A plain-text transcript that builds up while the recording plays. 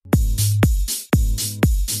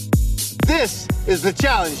This is the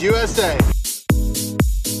Challenge USA.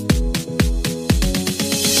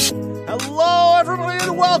 Hello, everybody,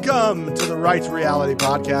 and welcome to the Right to Reality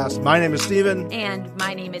podcast. My name is Steven. And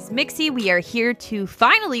my name is Mixie. We are here to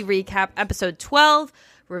finally recap episode 12,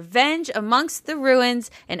 Revenge Amongst the Ruins,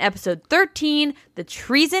 and episode 13, The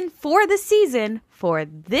Treason for the Season, for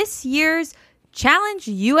this year's Challenge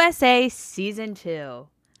USA Season 2.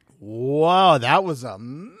 Wow, that was a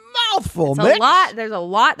mouthful, It's Mix. a lot. There's a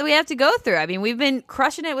lot that we have to go through. I mean, we've been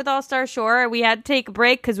crushing it with All-Star Shore. We had to take a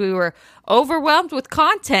break because we were overwhelmed with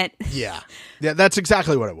content. Yeah, that's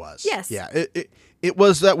exactly what it was. Yes. Yeah, it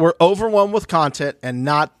was that we're overwhelmed with content and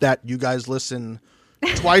not that you guys listen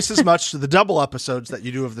twice as much to the double episodes that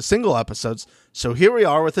you do of the single episodes. So here we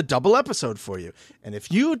are with a double episode for you. And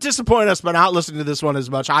if you disappoint us by not listening to this one as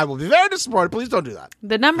much, I will be very disappointed. Please don't do that.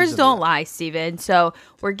 The numbers don't lie, Steven. So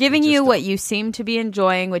we're giving you what you seem to be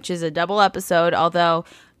enjoying, which is a double episode, although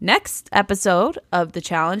next episode of the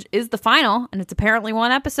challenge is the final, and it's apparently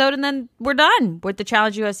one episode, and then we're done with the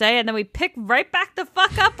Challenge USA, and then we pick right back the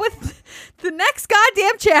fuck up with the next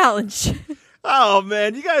goddamn challenge. Oh,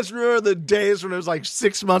 man. You guys remember the days when it was like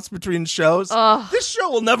 6 months between shows? Ugh. This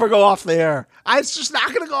show will never go off the air. It's just not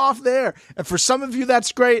going to go off the air. And for some of you,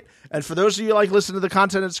 that's great. And for those of you who like listen to the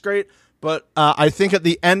content, it's great. But I think at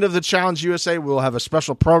the end of the Challenge USA, we'll have a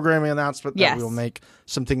special programming announcement that we'll make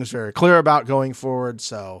some things very clear about going forward.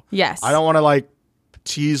 So Yes. I don't want to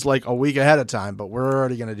tease a week ahead of time, but we're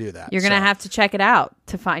already going to do that. You're going to have to check it out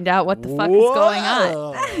to find out what the fuck is going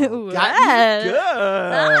on. Got you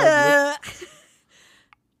good.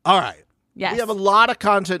 All right. Yes. We have a lot of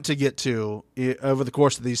content to get to over the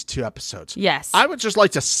course of these two episodes. Yes. I would just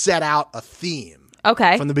like to set out a theme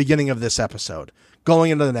from the beginning of this episode, going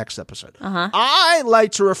into the next episode. I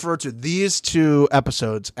like to refer to these two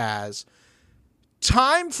episodes as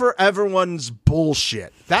time for everyone's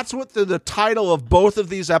bullshit. That's what the title of both of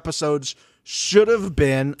these episodes should have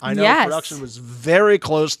been. I know production was very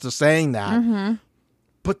close to saying that.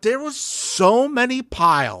 But there was so many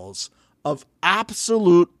piles of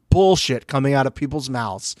absolute bullshit coming out of people's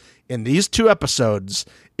mouths in these two episodes.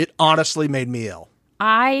 It honestly made me ill.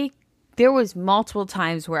 There was multiple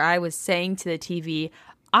times where I was saying to the TV,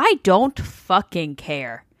 I don't fucking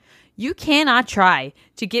care. You cannot try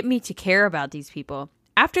to get me to care about these people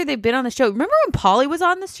after they've been on the show. Remember when Pauly was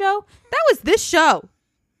on the show? That was this show.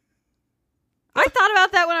 I thought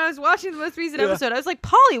about that when I was watching the most recent episode. I was like,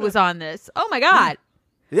 Pauly was on this. Oh my God.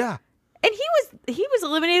 Yeah. And he was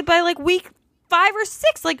eliminated by week 5 or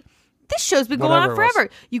 6. This show's been going on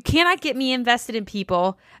forever. You cannot get me invested in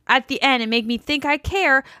people at the end and make me think I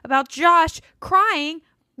care about Josh crying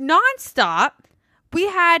nonstop. We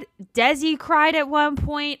had Desi cried at one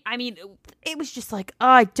point. I mean, it was just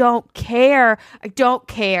I don't care. I don't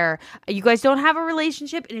care. You guys don't have a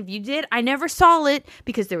relationship. And if you did, I never saw it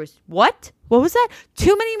because there was what? What was that?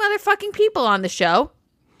 Too many motherfucking people on the show.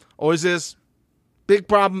 Always is. Big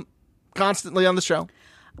problem constantly on the show.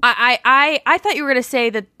 I thought you were going to say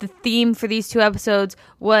that the theme for these two episodes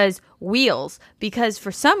was wheels, because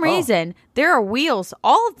for some reason there are wheels.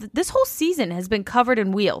 This whole season has been covered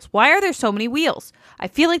in wheels. Why are there so many wheels? I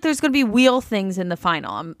feel like there's going to be wheel things in the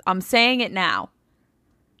final. I'm saying it now.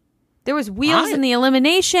 There was wheels in the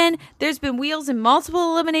elimination. There's been wheels in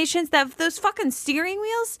multiple eliminations. Those fucking steering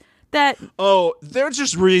wheels that... Oh, they're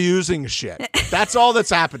just reusing shit. That's all that's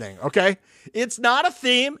happening, okay? It's not a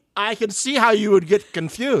theme. I can see how you would get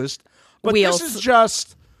confused. But wheels. This is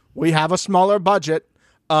just, we have a smaller budget.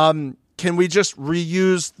 Can we just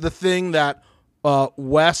reuse the thing that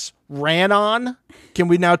Wes ran on? Can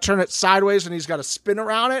we now turn it sideways and he's got to spin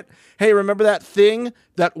around it? Hey, remember that thing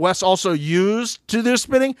that Wes also used to do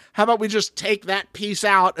spinning? How about we just take that piece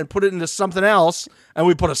out and put it into something else, and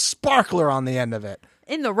we put a sparkler on the end of it?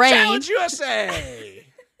 In the rain. Challenge USA!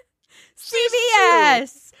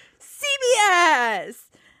 CBS! CBS!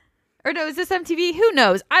 Or no, is this MTV? Who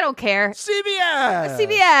knows? I don't care. CBS!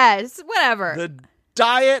 CBS! Whatever. The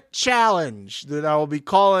Diet Challenge, that I will be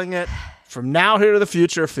calling it from now here to the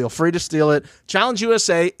future. Feel free to steal it. Challenge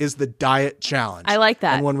USA is the Diet Challenge. I like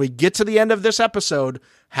that. And when we get to the end of this episode,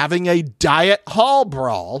 having a Diet Hall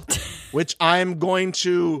Brawl, which I'm going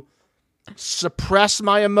to suppress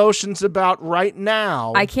my emotions about right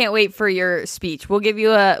now. I can't wait for your speech. We'll give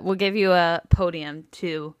you a podium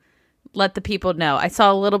to let the people know. I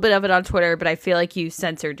saw a little bit of it on Twitter, but I feel like you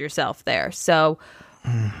censored yourself there. So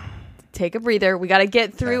take a breather. We got to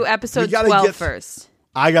get through episode 12 first.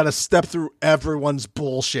 I got to step through everyone's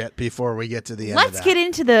bullshit before we get to the end of that. Let's get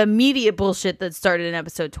into the immediate bullshit that started in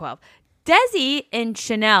episode 12. Desi and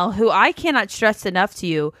Chanel, who I cannot stress enough to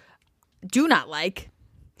you, do not like,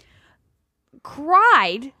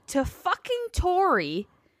 cried to fucking Tori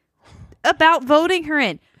about voting her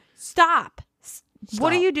in. Stop.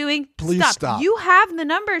 What are you doing? Please stop. You have the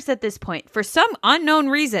numbers at this point. For some unknown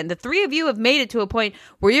reason, the three of you have made it to a point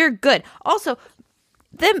where you're good. Also,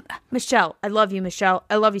 Michelle, I love you, Michelle.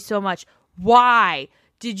 I love you so much. Why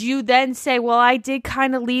did you then say, well, I did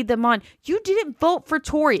kind of lead them on? You didn't vote for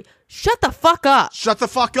Tori. Shut the fuck up. Shut the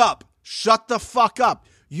fuck up. Shut the fuck up.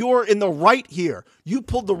 You're in the right here. You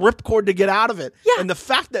pulled the ripcord to get out of it. Yeah. And the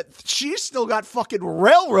fact that she still got fucking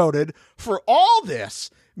railroaded for all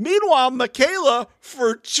this. Meanwhile, Michaela,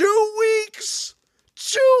 for 2 weeks,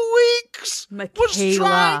 was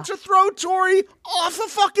trying to throw Tori off a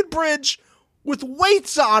fucking bridge with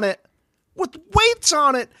weights on it.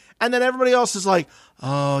 And then everybody else is like,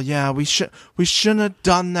 oh, yeah, we shouldn't have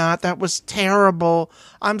done that. That was terrible.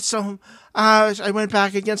 I went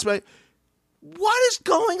back against my... What is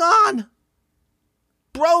going on?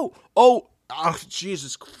 Bro. Oh,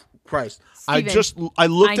 Jesus Christ. Steven, I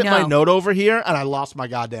looked at my note over here and I lost my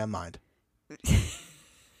goddamn mind.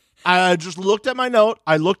 I just looked at my note.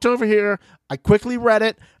 I looked over here. I quickly read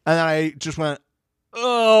it and then I just went,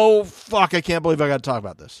 oh, fuck. I can't believe I got to talk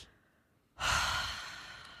about this.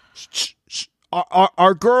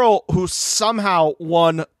 Our girl who somehow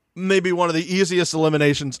won maybe one of the easiest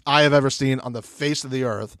eliminations I have ever seen on the face of the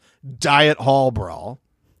earth, Diet Hall Brawl.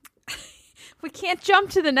 We can't jump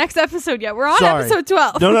to the next episode yet. We're on episode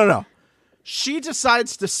 12. No. She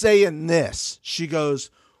decides to say in this, she goes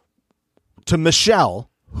to Michelle,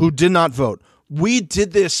 who did not vote. We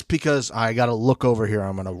did this because I got to look over here.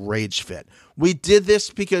 I'm going to rage fit. We did this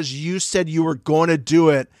because you said you were going to do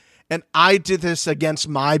it. And I did this against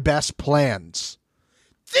my best plans.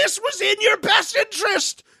 This was in your best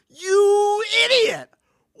interest, you idiot.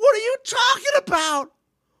 What are you talking about?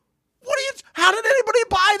 How did anybody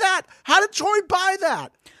buy that? How did Tori buy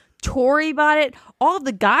that? Tori bought it. All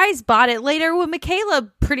the guys bought it later when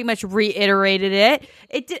Michaela pretty much reiterated it.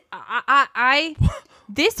 It did.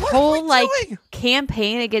 This whole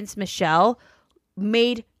campaign against Michelle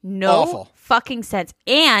made no fucking sense.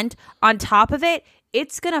 And on top of it,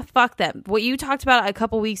 it's going to fuck them. What you talked about a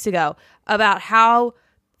couple weeks ago about how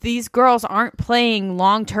these girls aren't playing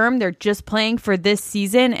long term. They're just playing for this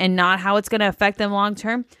season and not how it's going to affect them long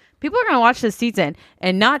term. People are going to watch this season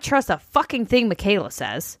and not trust a fucking thing Michaela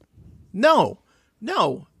says. No.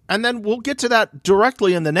 And then we'll get to that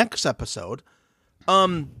directly in the next episode.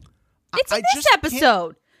 It's in this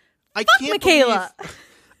episode. Fuck Michaela.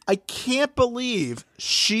 I can't believe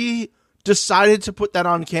she decided to put that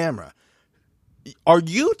on camera. Are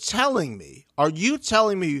you telling me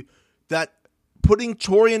that putting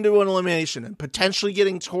Tori into an elimination and potentially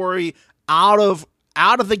getting Tori out of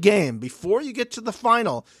the game before you get to the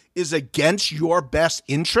final is against your best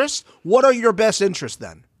interest? What are your best interests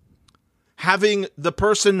then? Having the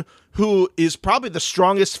person who is probably the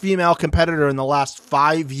strongest female competitor in the last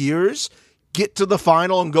 5 years get to the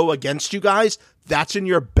final and go against you guys, that's in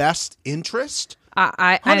your best interest?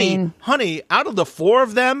 Honey, out of the 4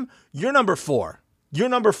 of them, you're number 4. You're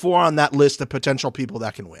number 4 on that list of potential people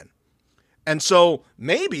that can win. And so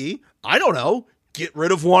maybe, I don't know, get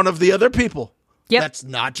rid of one of the other people. Yep. That's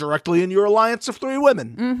not directly in your alliance of 3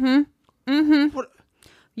 women.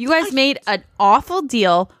 You guys made an awful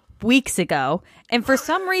deal weeks ago, and for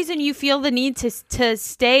some reason you feel the need to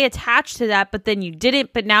stay attached to that, but then you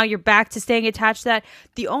didn't, but now you're back to staying attached to that.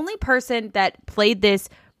 The only person that played this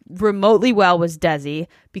remotely well was Desi,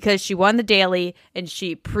 because she won the daily and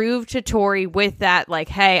she proved to Tori with that, like,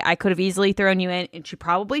 hey, I could have easily thrown you in, and she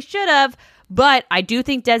probably should have. But I do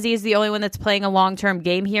think Desi is the only one that's playing a long-term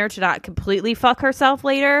game here to not completely fuck herself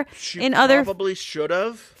later in other probably should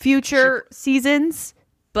have future seasons.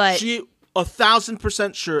 But she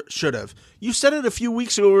 1,000% should have. You said it a few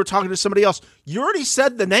weeks ago. We were talking to somebody else. You already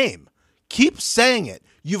said the name. Keep saying it.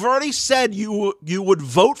 You've already said you would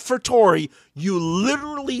vote for Tori. You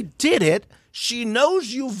literally did it. She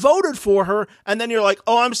knows you voted for her, and then you're like,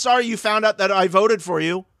 "Oh, I'm sorry. You found out that I voted for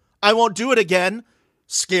you. I won't do it again."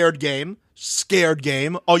 Scared game.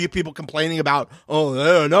 All you people complaining about, oh,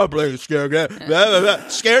 they're not playing scared game. Blah, blah, blah.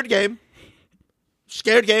 Scared game.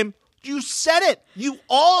 You said it. You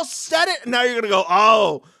all said it. And now you're going to go,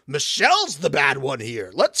 oh, Michelle's the bad one here.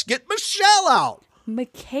 Let's get Michelle out.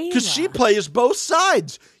 Michaela. Because she plays both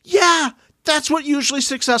sides. Yeah, that's what usually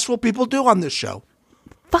successful people do on this show.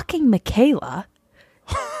 Fucking Michaela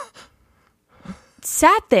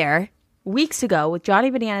sat there weeks ago with Johnny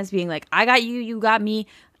Bananas being like, I got you, you got me.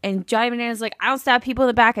 And Johnny Bananas like, I don't stab people in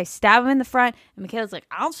the back, I stab them in the front. And Michaela's like,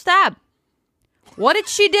 I don't stab. What did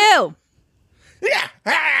she do?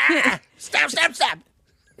 Yeah. Stab.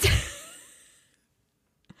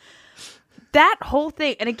 that whole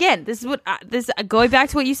thing, and again, this is going back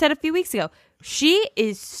to what you said a few weeks ago. She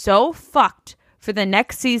is so fucked for the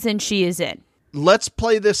next season she is in. Let's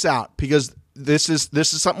play this out because this is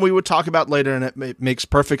something we would talk about later, and it makes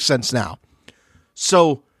perfect sense now.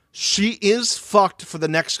 So she is fucked for the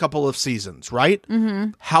next couple of seasons, right?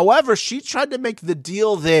 Mm-hmm. However, she tried to make the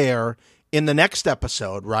deal there in the next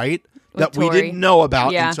episode, right? That we didn't know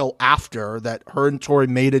about until after that her and Tori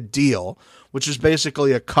made a deal, which is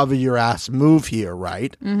basically a cover your ass move here,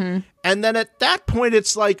 right? Mm-hmm. And then at that point,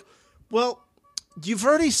 it's like, well, you've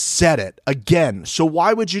already said it again, so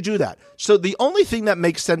why would you do that? So the only thing that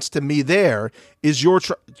makes sense to me there is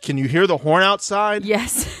can you hear the horn outside?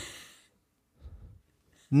 Yes.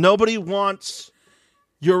 Nobody wants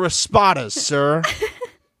your espadas, sir.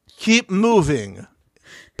 Keep moving,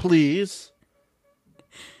 please.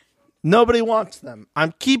 Nobody wants them.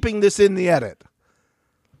 I'm keeping this in the edit.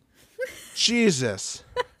 Jesus.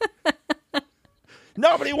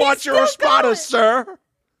 Nobody wants your espadas, sir.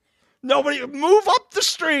 Nobody, move up the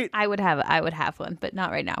street. I would have one, but not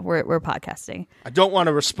right now. We're podcasting. I don't want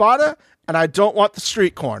a espada, and I don't want the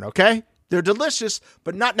street corn, okay? They're delicious,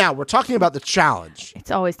 but not now. We're talking about the challenge. It's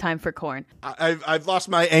always time for corn. I've lost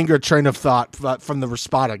my anger train of thought from the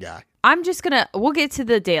espada guy. I'm just going to, we'll get to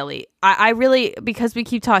the daily. I really, because we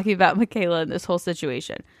keep talking about Michaela and this whole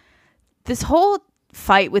situation. This whole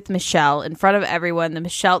fight with Michelle in front of everyone, the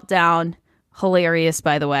Michelle down, hilarious,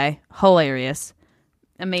 by the way. Hilarious.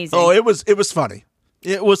 Amazing. Oh, it was funny.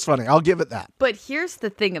 It was funny. I'll give it that. But here's the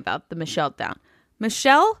thing about the Michelle down.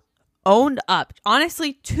 Michelle owned up,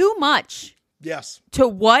 honestly, too much. Yes. To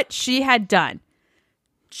what she had done.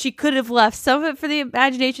 She could have left some of it for the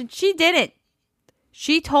imagination. She didn't.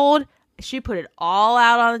 She put it all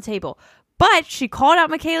out on the table. But she called out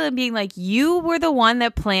Michaela and being like, you were the one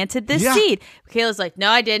that planted this seed. Michaela's like, no,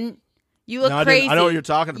 I didn't. You look crazy. I know what you're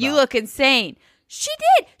talking about. You look insane. She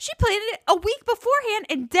did. She planted it a week beforehand,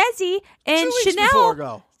 and Desi and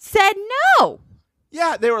Chanel said no.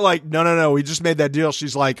 Yeah, they were like, no, we just made that deal.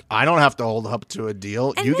 She's like, I don't have to hold up to a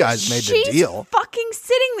deal. And you guys made the deal. She's fucking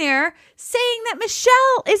sitting there saying that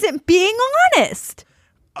Michelle isn't being honest.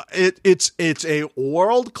 It's a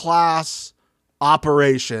world-class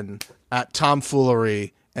operation at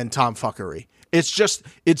tomfoolery and tomfuckery.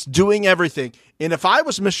 It's doing everything. And if I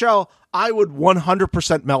was Michelle, I would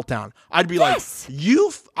 100% melt down. I'd be like,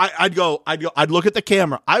 I'd look at the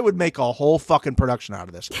camera. I would make a whole fucking production out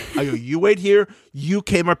of this. I go, you wait here. You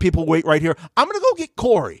camera people wait right here. I'm going to go get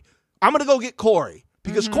Corey.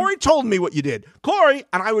 Because Corey told me what you did. Corey,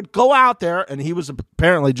 and I would go out there, and he was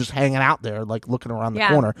apparently just hanging out there, like looking around the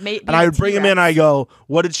corner. And I would bring him in, and I go,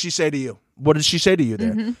 what did she say to you? What did she say to you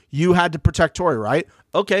there? Mm-hmm. You had to protect Tori, right?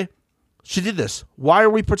 Okay. She did this. Why are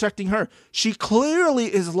we protecting her? She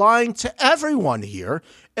clearly is lying to everyone here.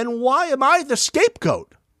 And why am I the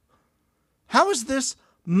scapegoat? How is this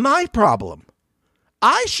my problem?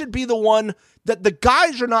 I should be the one that the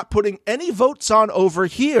guys are not putting any votes on over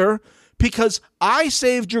here because I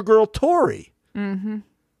saved your girl Tori. Mm-hmm.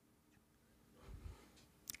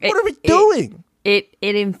 What are we doing? It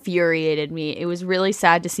infuriated me. It was really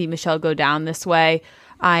sad to see Michelle go down this way.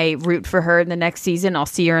 I root for her in the next season. I'll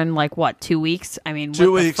see her in 2 weeks. I mean,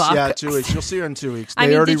 2 weeks. The fuck? Yeah, 2 weeks. You'll see her in 2 weeks.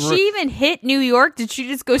 Did she even hit New York? Did she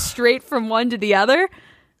just go straight from one to the other?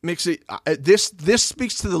 Mixie, this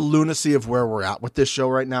speaks to the lunacy of where we're at with this show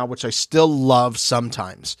right now, which I still love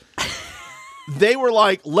sometimes. They were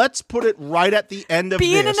like, let's put it right at the end of this.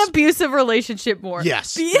 Be in an abusive relationship more.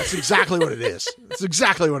 Yes, that's exactly what it is. That's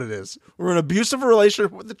exactly what it is. We're in an abusive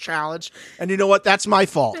relationship with the challenge, and you know what? That's my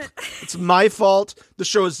fault. It's my fault. The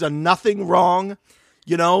show has done nothing wrong.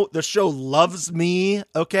 You know, the show loves me,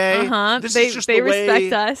 okay? This is just the way,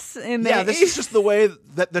 respect us. And this is just the way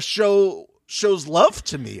that the show shows love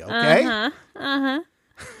to me, okay?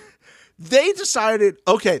 They decided,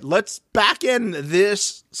 okay, let's back end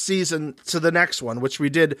this season to the next one, which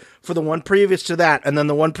we did for the one previous to that, and then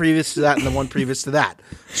the one previous to that, and the one previous to that.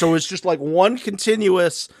 So it's just like one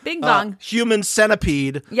continuous Bing bong. Human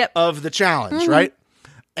centipede of the challenge, right?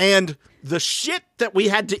 And the shit that we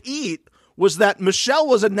had to eat was that Michelle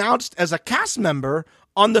was announced as a cast member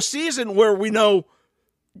on the season where we know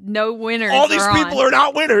no winners. All these people are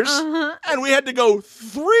not winners, and we had to go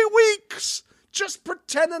 3 weeks just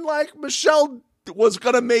pretending like Michelle was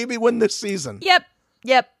going to maybe win this season. Yep.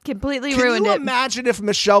 Completely ruined it. Can you imagine if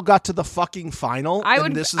Michelle got to the fucking final? I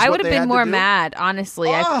would have been more mad, honestly.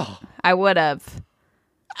 I would have.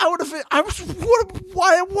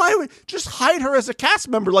 Why just hide her as a cast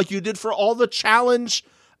member like you did for all the challenge,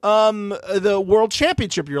 the world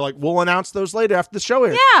championship? You're like, we'll announce those later after the show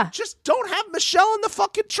airs. Yeah. Just don't have Michelle in the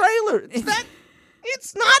fucking trailer.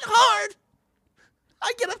 It's not hard.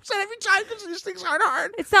 I get upset every time because these things aren't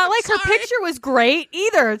hard. It's not like her picture was great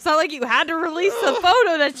either. It's not like you had to release the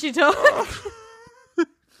photo that she took.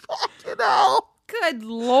 Fucking hell. Good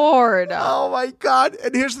Lord. Oh, my God.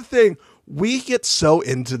 And here's the thing. We get so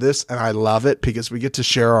into this, and I love it because we get to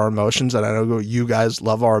share our emotions, and I know you guys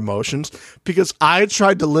love our emotions, because I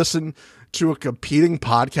tried to listen to a competing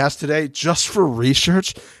podcast today just for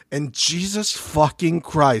research, and Jesus fucking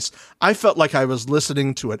Christ, I felt like I was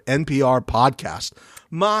listening to an NPR podcast.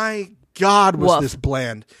 My God, was this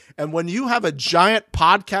bland. And when you have a giant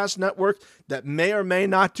podcast network that may or may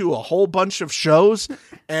not do a whole bunch of shows,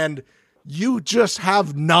 and you just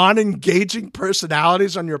have non-engaging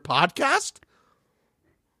personalities on your podcast?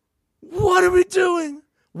 What are we doing?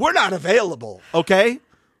 We're not available, okay?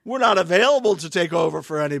 We're not available to take over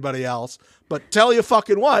for anybody else. But tell you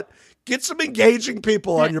fucking what, get some engaging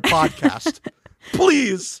people on your podcast.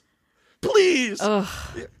 Please. Please.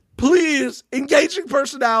 Ugh. Please. Engaging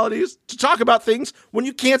personalities to talk about things when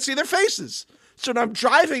you can't see their faces. So when I'm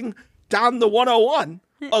driving down the 101,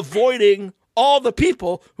 avoiding all the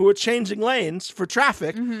people who are changing lanes for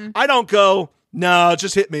traffic, I don't go, no,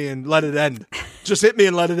 just hit me and let it end. Just hit me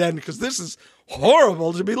and let it end, because this is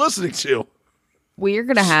horrible to be listening to. We're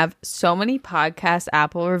going to have so many podcast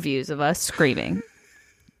Apple reviews of us screaming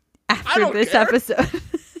after this episode.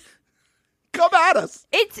 Come at us.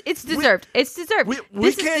 It's deserved. It's deserved.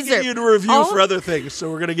 We can't get you to review for other things,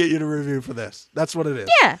 so we're going to get you to review for this. That's what it is.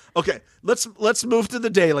 Yeah. Okay, let's move to the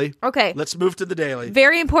daily. Okay. Let's move to the daily.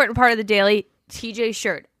 Very important part of the daily, TJ's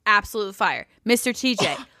shirt. Absolute fire. Mr.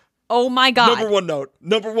 TJ. Oh my God.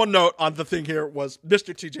 Number one note on the thing here was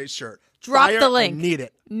Mr. TJ's shirt. Drop the link. Need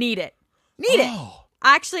it. Need it.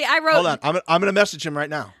 Actually, I wrote... Hold on. I'm going to message him right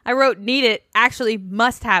now. I wrote, need it. Actually,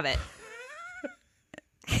 must have it.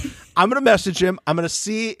 I'm going to message him. I'm going to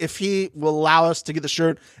see if he will allow us to get the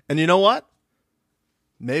shirt. And you know what?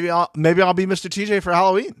 Maybe I'll be Mr. TJ for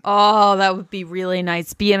Halloween. Oh, that would be really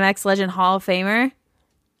nice. BMX Legend Hall of Famer.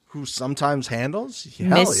 Who sometimes handles?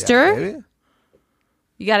 Mister? Yeah, baby.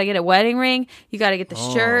 You got to get a wedding ring. You got to get the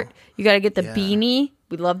shirt. You got to get the beanie.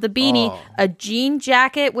 We love the beanie. A jean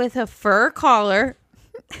jacket with a fur collar.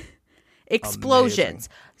 Explosions. Amazing.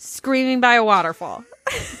 Screaming by a waterfall.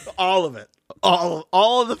 All of it.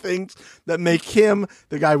 All of the things that make him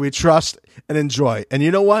the guy we trust and enjoy. And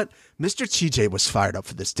you know what? Mr. TJ was fired up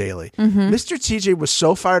for this daily. Mr. TJ was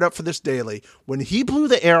so fired up for this daily. When he blew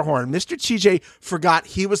the air horn, Mr. TJ forgot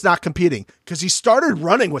he was not competing because he started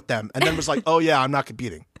running with them and then was like, oh yeah, I'm not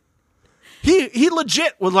competing. He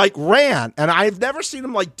legit was like ran, and I've never seen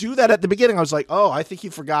him like do that at the beginning. I was like, oh, I think he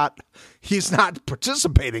forgot he's not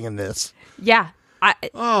participating in this. Yeah.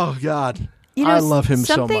 Oh God. I love him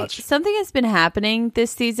so much. Something has been happening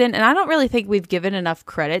this season, and I don't really think we've given enough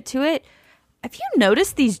credit to it. Have you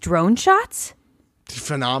noticed these drone shots?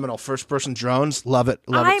 Phenomenal. First-person drones. Love it.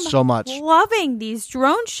 Love it so much. I'm loving these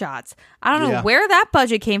drone shots. I don't know where that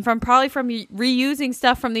budget came from. Probably from reusing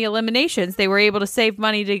stuff from the eliminations. They were able to save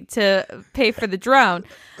money to pay for the drone.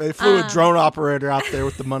 They flew a drone operator out there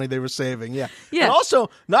with the money they were saving. Yeah. And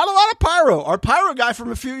also, not a lot of pyro. Our pyro guy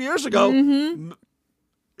from a few years ago,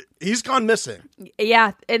 he's gone missing.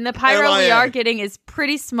 Yeah. And the pyro we are getting is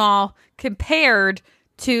pretty small compared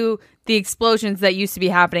to the explosions that used to be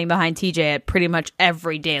happening behind TJ at pretty much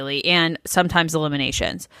every daily and sometimes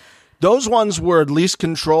eliminations. Those ones were at least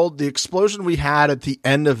controlled. The explosion we had at the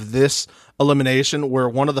end of this elimination where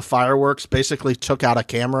one of the fireworks basically took out a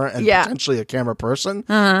camera and potentially a camera person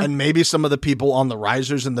and maybe some of the people on the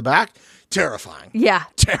risers in the back. Terrifying. Yeah.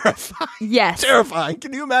 Terrifying. Yes. Terrifying.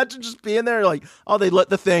 Can you imagine just being there like, oh, they lit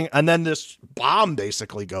the thing and then this bomb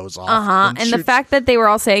basically goes off. And the fact that they were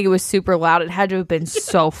all saying it was super loud, it had to have been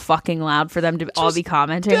so fucking loud for them to all be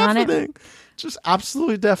commenting on it. Just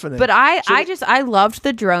absolutely deafening. But I loved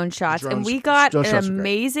the drone shots, and we got an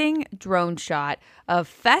amazing drone shot of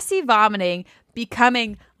Fessy vomiting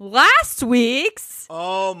becoming last week's.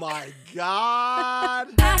 Oh my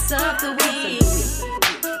God. Ass of the week.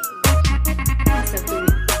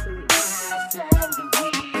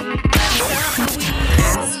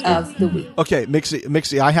 Of the week. Okay,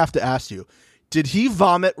 Mixie, I have to ask you, did he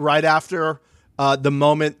vomit right after the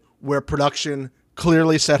moment where production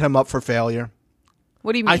clearly set him up for failure?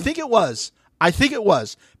 What do you mean? I think it was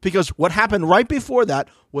because what happened right before that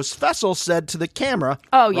was Fessel said to the camera,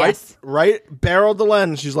 right barreled the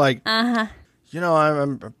lens. She's like, you know,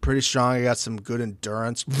 I'm pretty strong. I got some good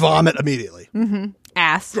endurance. Vomit immediately.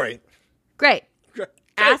 Ass. Great.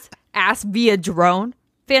 Ass via drone.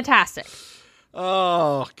 Fantastic.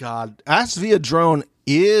 Oh God. Ass via drone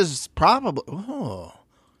is probably,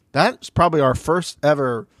 that's probably our first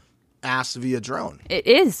ever Ask via drone. It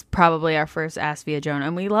is probably our first Ask via drone,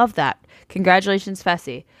 and we love that. Congratulations,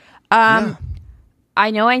 Fessy. I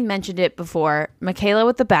know I mentioned it before. Michaela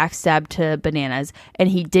with the backstab to Bananas, and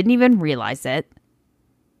he didn't even realize it.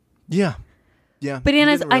 Yeah. Yeah.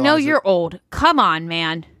 Bananas, I know you're old. Come on,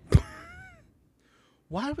 man.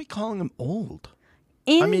 Why are we calling him old?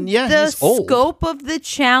 In the scope of the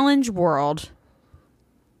challenge world.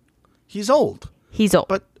 He's old. He's old.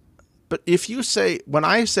 But if you say, when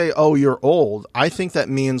I say, oh, you're old, I think that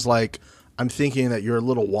means like, I'm thinking that you're a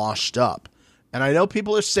little washed up. And I know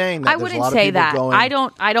people are saying that. I wouldn't say that. I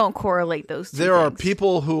don't correlate those two There are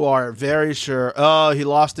people who are very sure, oh, he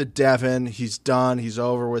lost to Devin. He's done. He's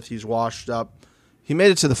over with. He's washed up. He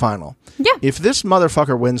made it to the final. Yeah. If this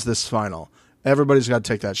motherfucker wins this final, everybody's got to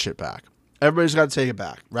take that shit back. Everybody's got to take it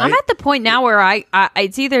back, right? I'm at the point now where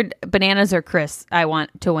it's either Bananas or Chris I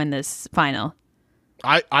want to win this final.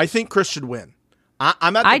 I think Chris should win.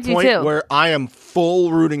 I'm at the point where I am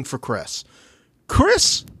full rooting for Chris.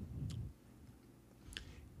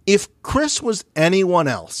 If Chris was anyone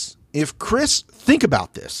else, think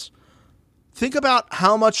about this. Think about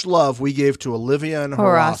how much love we gave to Olivia and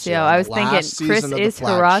Horacio. I was thinking Chris is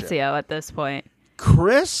Horacio at this point.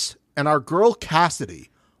 Chris and our girl Cassidy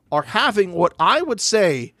are having what I would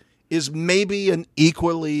say is maybe an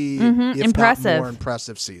equally, if not more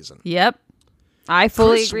impressive season. Yep. I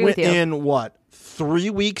fully agree with you. Chris went in, 3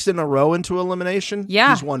 weeks in a row into elimination? Yeah.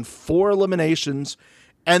 He's won 4 eliminations.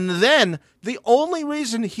 And then the only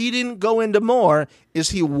reason he didn't go into more is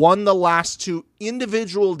he won the last 2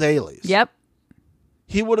 individual dailies. Yep.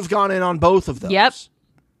 He would have gone in on both of those. Yep.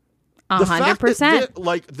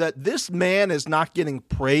 100%. That this man is not getting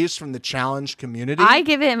praise from the challenge community. I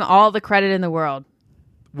give him all the credit in the world.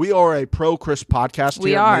 We are a pro Chris podcast here.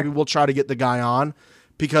 We are. Maybe we'll try to get the guy on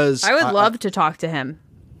because I would love to talk to him.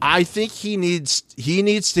 I think he needs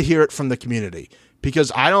to hear it from the community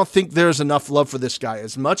because I don't think there's enough love for this guy.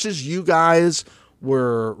 As much as you guys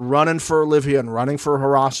were running for Olivia and running for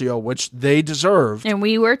Horacio, which they deserved. And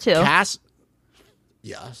we were too. Yes.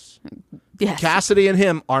 Yes. Cassidy and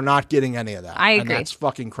him are not getting any of that. I agree. And that's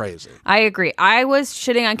fucking crazy. I agree. I was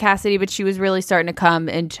shitting on Cassidy, but she was really starting to come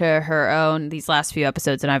into her own these last few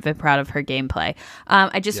episodes, and I've been proud of her gameplay.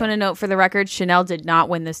 I just want to note for the record, Chanel did not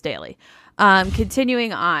win this daily.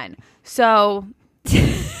 Continuing on. So...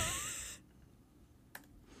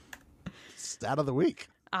 Stat of the week.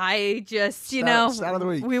 I just, stat of the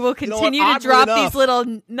week. We will continue to drop these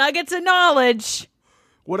little nuggets of knowledge.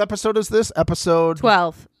 What episode is this? Episode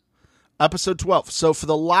 12. Episode 12. So for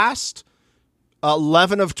the last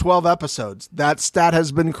 11 of 12 episodes, that stat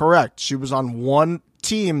has been correct. She was on one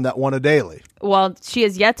team that won a daily. Well, she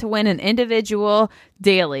has yet to win an individual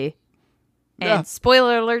daily. And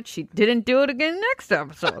spoiler alert, she didn't do it again next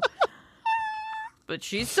episode. But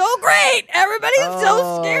she's so great. Everybody's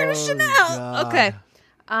so scared of Chanel. God. Okay.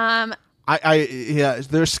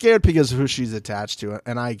 They're scared because of who she's attached to,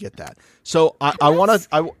 and I get that. So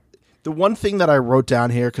the one thing that I wrote down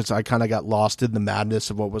here, because I kind of got lost in the madness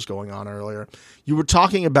of what was going on earlier, you were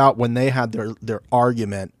talking about when they had their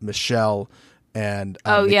argument, Michelle and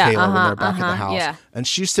Michaela, when they're back at the house, and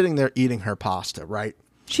she's sitting there eating her pasta, right?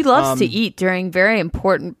 She loves to eat during very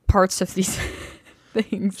important parts of these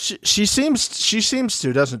things. She seems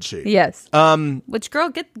to, doesn't she? Yes. Which girl,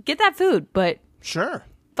 get that food, but sure.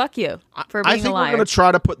 Fuck you for being a liar. I think we're going to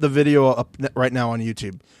try to put the video up right now on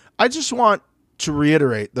YouTube. I just want to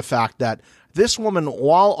reiterate the fact that this woman,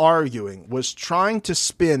 while arguing, was trying to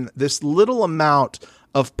spin this little amount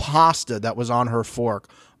of pasta that was on her fork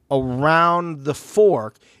around the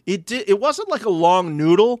fork. It wasn't like a long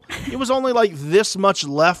noodle. It was only like this much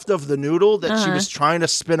left of the noodle that she was trying to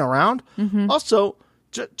spin around. Mm-hmm. Also,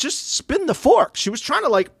 just spin the fork. She was trying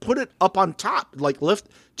to put it up on top, lift.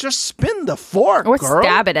 Just spin the fork, or girl.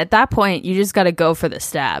 Stab it. At that point, you just got to go for the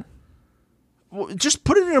stab. Well, just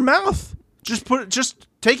put it in your mouth. Just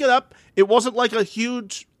take it up. It wasn't like a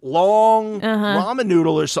huge, long ramen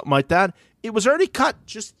noodle or something like that. It was already cut.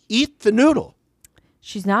 Just eat the noodle.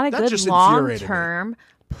 She's not a good long-term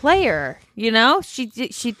player.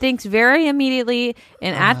 She thinks very immediately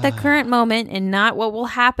and at the current moment, and not what will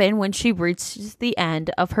happen when she reaches the end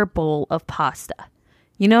of her bowl of pasta.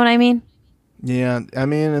 You know what I mean? Yeah, I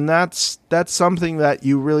mean, and that's something that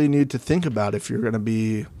you really need to think about if you're going to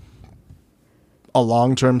be a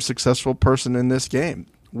long-term successful person in this game,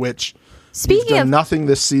 which you've done nothing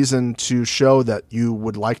this season to show that you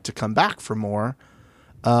would like to come back for more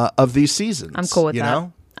of these seasons. I'm cool with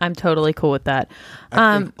that. I'm totally cool with that.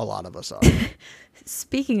 I think a lot of us are.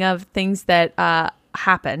 Speaking of things that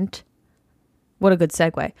happened, what a good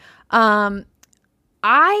segue.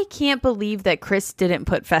 I can't believe that Chris didn't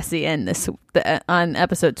put Fessy in on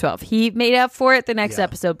episode 12. He made up for it the next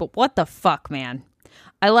episode, but what the fuck, man?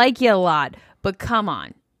 I like you a lot, but come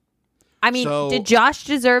on. I mean, did Josh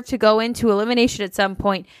deserve to go into elimination at some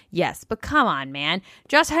point? Yes, but come on, man.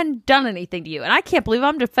 Josh hadn't done anything to you, and I can't believe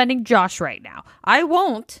I'm defending Josh right now. I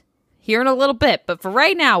won't here in a little bit, but for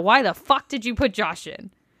right now, why the fuck did you put Josh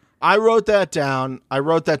in? I wrote that down. I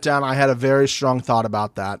had a very strong thought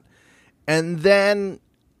about that. And then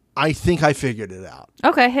I think I figured it out.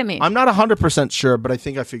 Okay, hit me. I'm not 100% sure, but I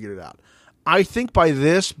think I figured it out. I think by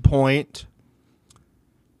this point,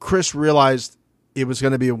 Chris realized it was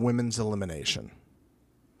going to be a women's elimination.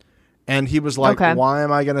 And he was like, why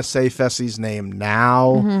am I going to say Fessy's name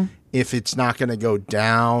now if it's not going to go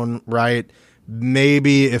down, right?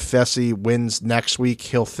 Maybe if Fessy wins next week,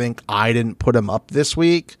 he'll think I didn't put him up this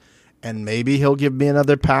week. And maybe he'll give me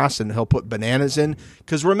another pass and he'll put Bananas in.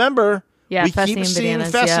 Because remember, we keep seeing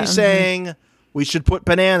Fessy saying we should put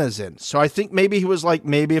Bananas in. So I think maybe he was like,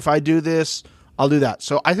 maybe if I do this, I'll do that.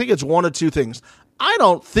 So I think it's one of two things. I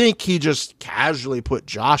don't think he just casually put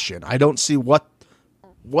Josh in. I don't see what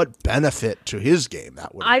benefit to his game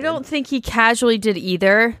that would. I don't think he casually did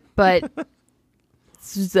either, but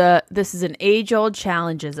this is an age-old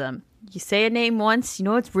challengeism. You say a name once, you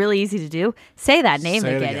know what's really easy to do? Say that name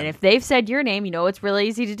again. And if they've said your name, you know what's really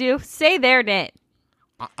easy to do? Say their name.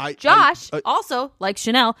 Josh, also, like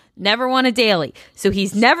Chanel, never won a daily. So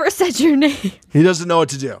he's never said your name. He doesn't know what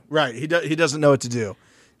to do. Right. He doesn't know what to do.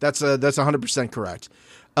 That's 100% correct.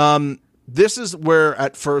 This is where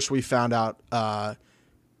at first we found out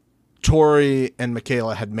Tori and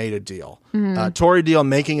Michaela had made a deal. Tori Deal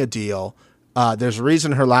making a deal. There's a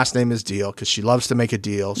reason her last name is Deal, because she loves to make a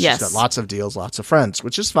deal. She's got lots of deals, lots of friends,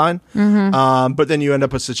 which is fine. But then you end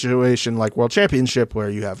up with a situation like World Championship where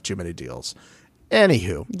you have too many deals.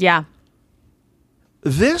 Anywho. Yeah.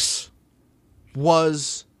 This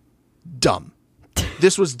was dumb.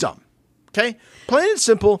 This was dumb. Okay? Plain and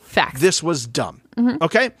simple. Facts. This was dumb.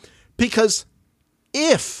 Okay? Because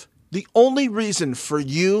if the only reason for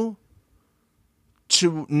you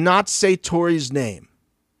to not say Tori's name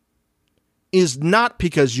is not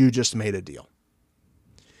because you just made a deal,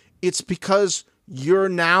 it's because you're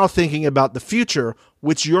now thinking about the future,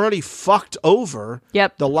 which you already fucked over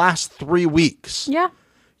the last 3 weeks. Yeah.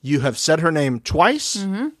 You have said her name twice.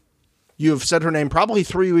 You have said her name probably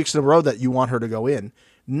 3 weeks in a row that you want her to go in.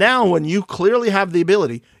 Now, when you clearly have the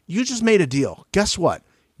ability, you just made a deal. Guess what?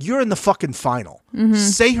 You're in the fucking final.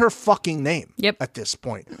 Say her fucking name at this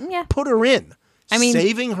point. Yeah. Put her in. I mean,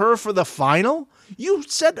 saving her for the final? You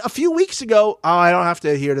said a few weeks ago, oh, I don't have to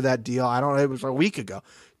adhere to that deal. It was a week ago.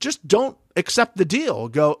 Just don't accept the deal.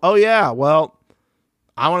 Go, oh, yeah, well,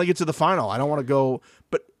 I want to get to the final. I don't want to go.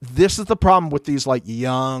 But this is the problem with these like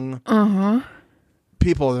young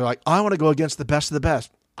people. They're like, oh, I want to go against the best of the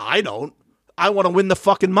best. I don't. I want to win the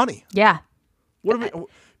fucking money. Yeah. What are you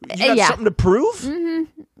got something to prove?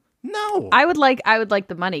 No. I would like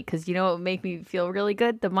the money, because you know what would make me feel really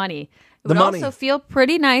good? The money. It would also feel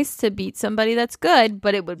pretty nice to beat somebody that's good,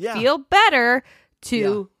 but it would feel better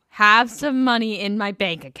to have some money in my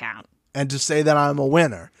bank account. And to say that I'm a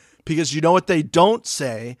winner. Because you know what they don't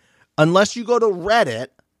say, unless you go to Reddit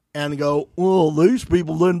and go, well, these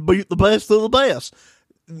people didn't beat the best of the best.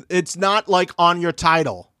 It's not like on your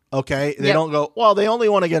title. Okay? They don't go, well, they only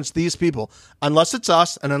won against these people. Unless it's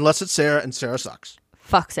us, and unless it's Sarah, and Sarah sucks.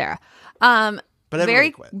 Fuck Sarah. But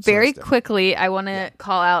very quickly, I want to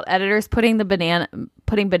call out editors putting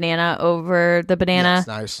banana over the banana. Yes,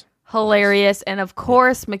 nice. Hilarious. And of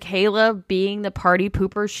course, Michaela, being the party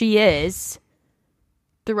pooper she is,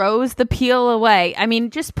 throws the peel away. I mean,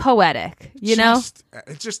 just poetic, you know?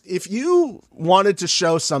 Just if you wanted to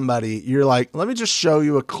show somebody, you're like, let me just show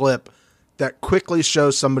you a clip that quickly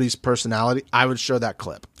shows somebody's personality, I would show that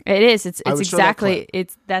clip. It is. It's exactly.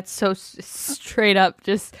 That's so straight up.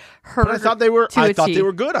 Just her. But I thought they were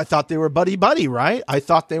good. I thought they were buddy, right? I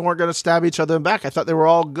thought they weren't going to stab each other in the back. I thought they were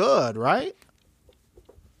all good, right?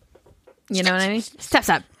 You know what I mean?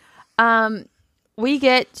 Step. We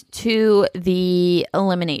get to the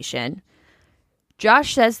elimination.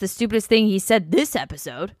 Josh says the stupidest thing he said this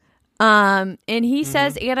episode. And he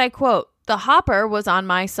says, and I quote, "The hopper was on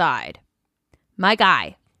my side. My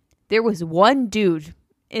guy. There was one dude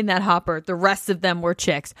in that hopper. The rest of them were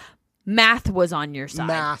chicks. Math was on your side.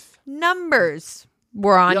 Math. Numbers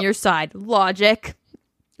were on your side. Logic.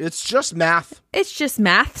 It's just math. It's just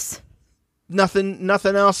maths. Nothing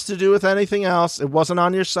else to do with anything else. It wasn't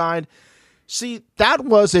on your side." See, that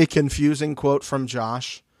was a confusing quote from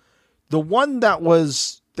Josh. The one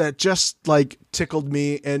that just like tickled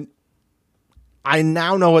me, and I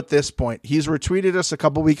now know at this point, he's retweeted us a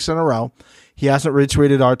couple weeks in a row. He hasn't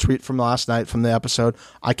retweeted our tweet from last night from the episode.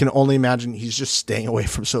 I can only imagine he's just staying away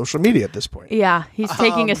from social media at this point. Yeah, he's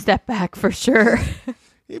taking a step back for sure.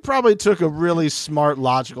 He probably took a really smart,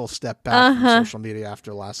 logical step back from social media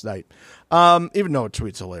after last night. Even though a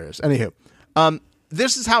tweet's hilarious. Anywho,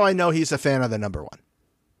 this is how I know he's a fan of the number one.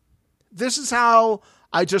 This is how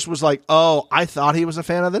I just was like, oh, I thought he was a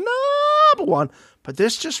fan of the number one. But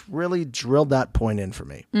this just really drilled that point in for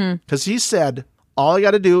me. Because he said, all I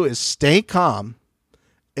got to do is stay calm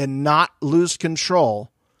and not lose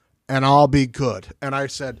control, and I'll be good. And I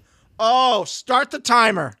said, oh, start the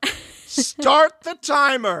timer. Start the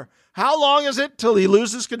timer. How long is it till he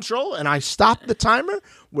loses control? And I stopped the timer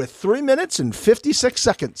with 3 minutes and 56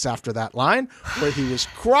 seconds after that line, where he was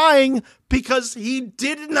crying because he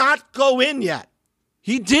did not go in yet.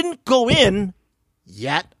 He didn't go in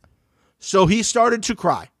yet, so he started to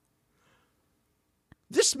cry.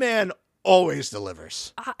 This man always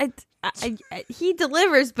delivers. He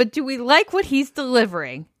delivers, but do we like what he's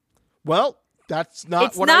delivering? Well, that's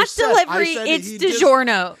not what I said. It's not delivery, it's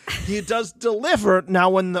DiGiorno. He does deliver. Now,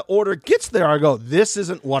 when the order gets there, I go, this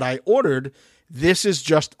isn't what I ordered. This is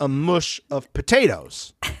just a mush of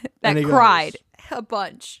potatoes. That cried a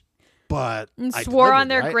bunch. But and swore on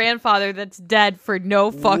their grandfather that's dead for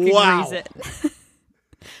no fucking reason.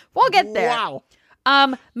 We'll get there. Wow.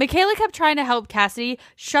 Michaela kept trying to help Cassidy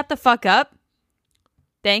shut the fuck up.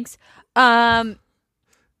 Thanks. How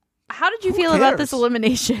did you feel about this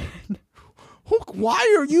elimination?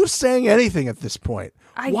 Why are you saying anything at this point?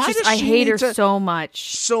 I hate her so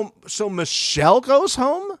much. So Michelle goes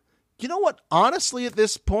home? You know what? Honestly, at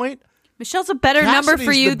this point, Michelle's a better number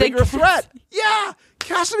for you than bigger threat. Yeah,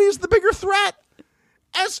 Cassidy is the bigger threat.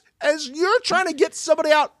 As you're trying to get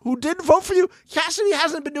somebody out who didn't vote for you, Cassidy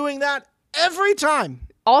hasn't been doing that every time.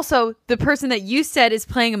 Also, the person that you said is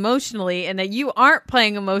playing emotionally and that you aren't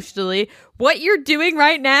playing emotionally, what you're doing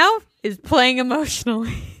right now is playing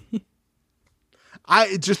emotionally.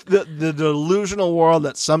 The delusional world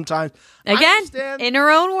that sometimes... Again, in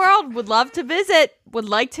her own world, would love to visit, would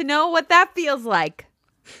like to know what that feels like.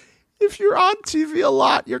 If you're on TV a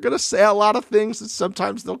lot, you're going to say a lot of things that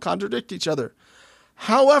sometimes they'll contradict each other.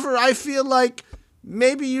 However, I feel like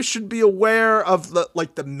maybe you should be aware of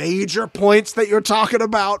the major points that you're talking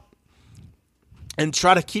about and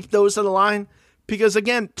try to keep those in line. Because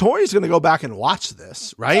again, Tori's going to go back and watch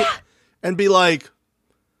this, right? Yeah. And be like,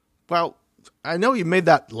 well, I know you made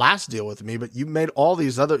that last deal with me, but you made all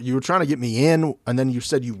these you were trying to get me in, and then you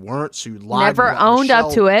said you weren't, so you lied. Never owned Michelle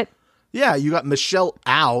up to it. Yeah, you got Michelle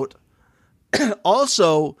out.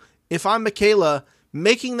 Also, if I'm Michaela,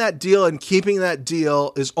 making that deal and keeping that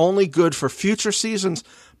deal is only good for future seasons,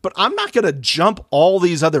 but I'm not going to jump all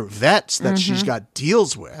these other vets that she's got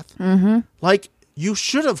deals with. Mm-hmm. Like, you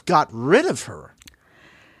should have got rid of her.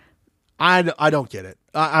 I don't get it.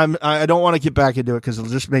 I don't want to get back into it because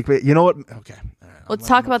it'll just make me... You know what? Okay. Right, let's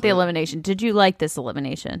talk about the elimination. Did you like this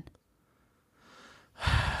elimination?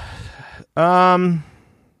 I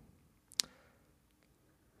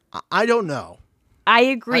don't know. I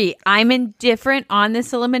agree. I'm indifferent on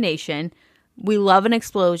this elimination. We love an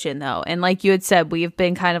explosion, though. And like you had said, we have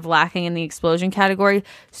been kind of lacking in the explosion category.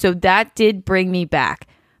 So that did bring me back.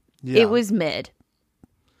 Yeah. It was mid.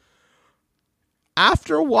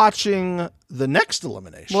 After watching the next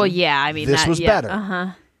elimination... Well, yeah, I mean... This was better. Uh-huh.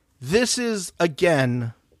 This is,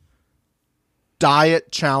 again,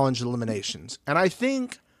 diet challenge eliminations. And I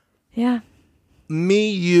think... Yeah.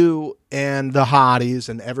 Me, you, and the hotties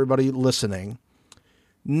and everybody listening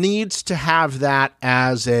needs to have that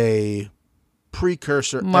as a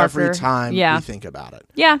precursor marker. Every time we think about it.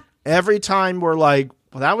 Yeah. Every time we're like,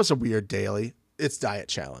 well, that was a weird daily. It's diet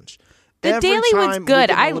challenge. The daily was good. We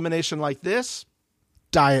get an elimination like this,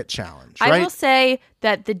 diet challenge. Right? I will say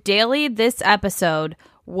that the daily this episode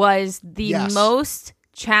was the most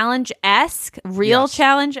challenge-esque,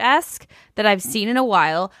 challenge-esque that I've seen in a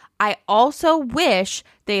while. I also wish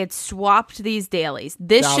they had swapped these dailies.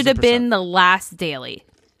 This should have been the last daily.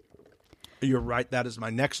 You're right. That is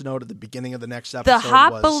my next note at the beginning of the next episode. The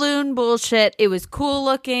hot balloon bullshit. It was cool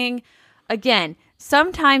looking. Again,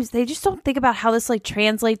 sometimes they just don't think about how this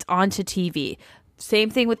translates onto TV.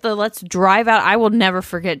 Same thing with the let's drive out. I will never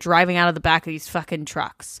forget driving out of the back of these fucking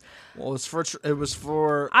trucks. Well, it was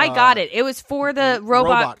for I got it. It was for the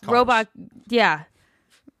robot. Yeah.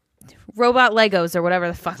 Robot Legos or whatever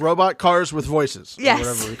the fuck. Robot cars with voices. Yes. Or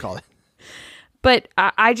whatever we call it. But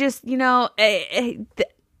I just, the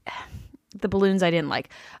balloons I didn't like.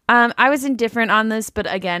 I was indifferent on this,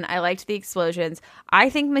 but again, I liked the explosions. I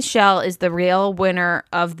think Michelle is the real winner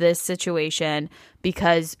of this situation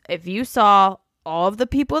because if you saw all of the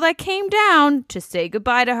people that came down to say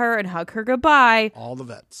goodbye to her and hug her goodbye, all the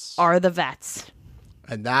vets, are the vets.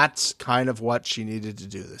 And that's kind of what she needed to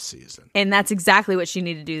do this season. And that's exactly what she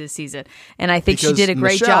needed to do this season. And I think she did a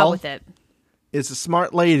great job with it. Is a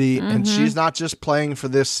smart lady, and she's not just playing for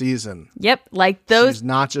this season. Yep, like those. She's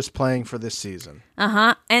not just playing for this season.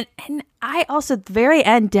 And I also, at the very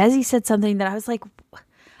end, Desi said something that I was like,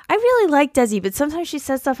 I really like Desi, but sometimes she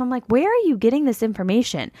says stuff, I'm like, where are you getting this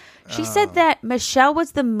information? She said that Michelle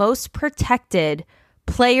was the most protected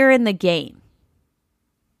player in the game.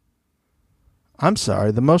 I'm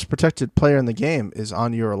sorry, the most protected player in the game is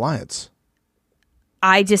on your alliance.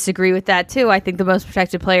 I disagree with that, too. I think the most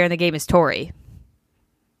protected player in the game is Tori.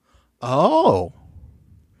 Oh.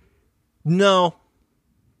 No.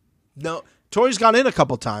 Tori's gone in a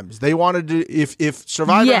couple times. They wanted to, if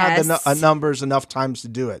Survivor had the numbers enough times to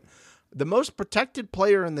do it. The most protected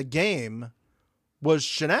player in the game was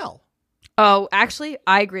Chanel. Oh, actually,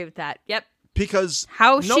 I agree with that. Yep. Because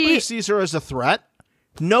nobody sees her as a threat.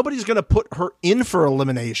 Nobody's going to put her in for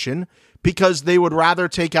elimination because they would rather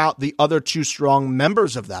take out the other two strong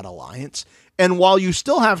members of that alliance. And while you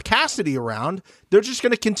still have Cassidy around, they're just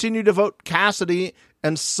going to continue to vote Cassidy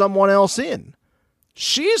and someone else in.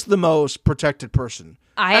 She's the most protected person.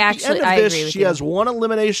 At the end of this, she has one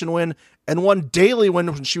elimination win and one daily win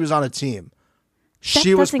when she was on a team.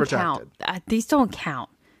 She was protected. Count. These don't count.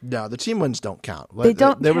 No, the team wins don't count. They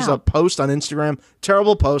don't There was a post on Instagram.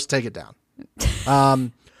 Terrible post. Take it down.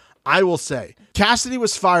 I will say, Cassidy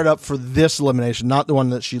was fired up for this elimination, not the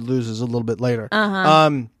one that she loses a little bit later.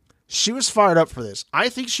 She was fired up for this. I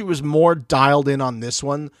think she was more dialed in on this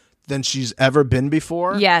one than she's ever been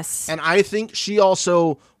before. Yes. And I think she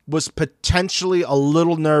also was potentially a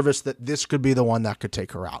little nervous that this could be the one that could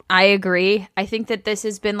take her out. I agree. I think that this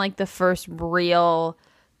has been like the first real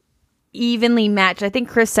evenly matched. I think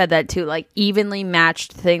Chris said that too, like evenly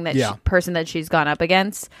matched thing that person that she's gone up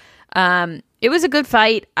against. It was a good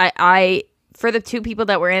fight. I for the two people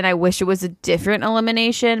that were in, I wish it was a different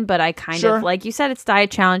elimination, but I kind of, like you said, it's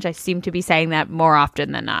diet challenge. I seem to be saying that more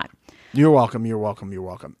often than not. You're welcome. You're welcome. You're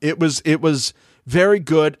welcome. It was very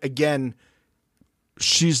good. Again,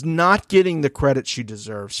 she's not getting the credit she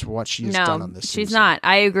deserves for what she's done on this season. She's not.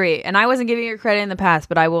 I agree. And I wasn't giving her credit in the past,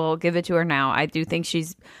 but I will give it to her now. I do think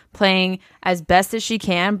she's playing as best as she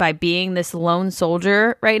can by being this lone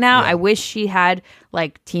soldier right now. I wish she had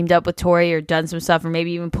like teamed up with Tori or done some stuff, or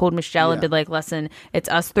maybe even pulled Michelle and been like, listen, it's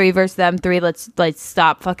us three versus them three. Let's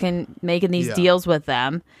stop fucking making these deals with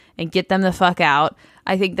them and get them the fuck out.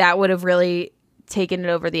 I think that would have really taken it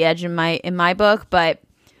over the edge in my book, but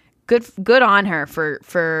good on her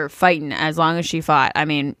for fighting as long as she fought. I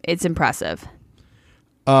mean, it's impressive.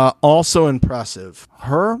 Also impressive,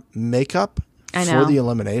 her makeup for the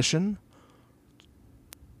elimination.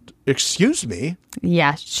 Excuse me.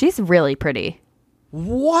 Yeah, she's really pretty.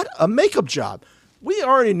 What a makeup job. We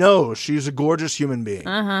already know she's a gorgeous human being.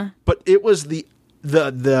 But it was the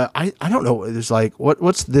I don't know. It was like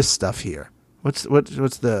what's this stuff here? What's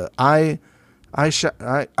the eyeshadow?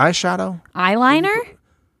 Eyeliner?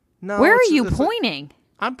 No. Where are you pointing?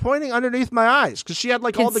 I'm pointing underneath my eyes because she had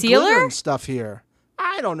like Concealer? All the glitter and stuff here.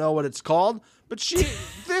 I don't know what it's called, but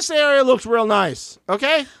this area looks real nice.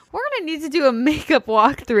 Okay, we're gonna need to do a makeup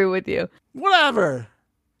walkthrough with you. Whatever.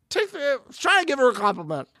 Try to give her a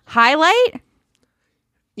compliment. Highlight?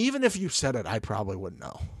 Even if you said it, I probably wouldn't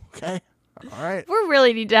know. Okay. All right. We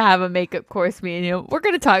really need to have a makeup course, me and you. We're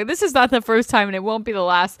going to talk. This is not the first time, and it won't be the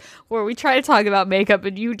last, where we try to talk about makeup,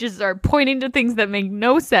 and you just are pointing to things that make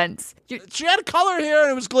no sense. She had color here, and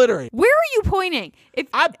it was glittery. Where are you pointing?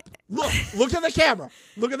 Look at the camera.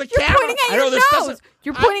 Look at the camera. You're pointing at your nose.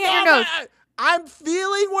 You're pointing at your nose. I'm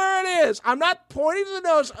feeling where it is. I'm not pointing to the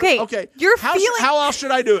nose. Okay. You're feeling. How else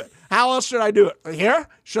should I do it? How else should I do it? Here?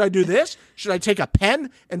 Should I do this? Should I take a pen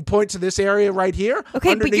and point to this area right here?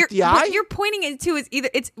 Okay, underneath the eye? What you're pointing it to is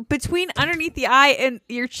it's between underneath the eye and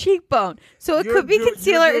your cheekbone. So it could be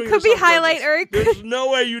concealer, it could be highlight, or it could. There's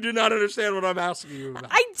no way you do not understand what I'm asking you about.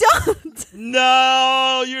 I don't.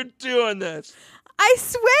 No, you're doing this. I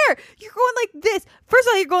swear, you're going like this. First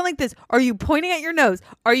of all, you're going like this. Are you pointing at your nose?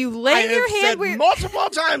 Are you laying your hand? I have said multiple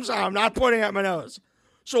times now, I'm not pointing at my nose.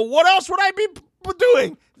 So what else would I be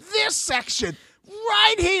doing? This section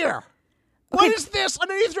right here. Okay. What is this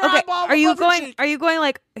underneath your eyeball? Are you going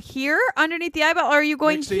like here underneath the eyeball, or are you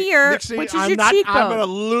going here, which is your cheekbone? I'm gonna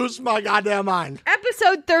lose my goddamn mind.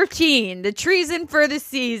 Episode 13, the treason for the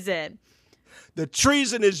season. The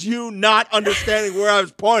treason is you not understanding where I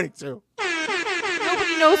was pointing to.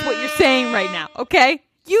 Nobody knows what you're saying right now. Okay,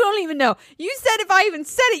 you don't even know. You said if I even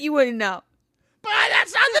said it, you wouldn't know. But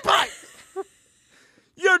that's not the point.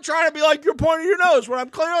 You're trying to be like you're pointing your nose when I'm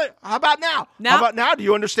clearly. How about now? How about now? Do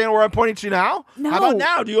you understand where I'm pointing to now? No. How about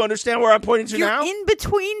now? Do you understand where I'm pointing to now? You're in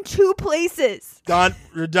between two places. Done.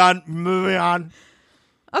 You're done. Moving on.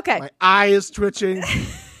 Okay. My eye is twitching.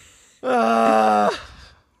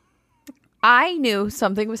 I knew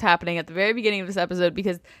something was happening at the very beginning of this episode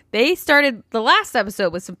because they started the last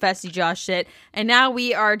episode with some Fessy Josh shit, and now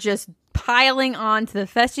we are just piling on to the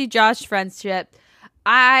Fessy Josh friendship.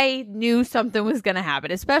 I knew something was going to happen,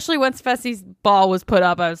 especially once Fessy's ball was put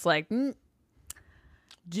up. I was like,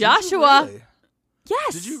 Joshua. Really?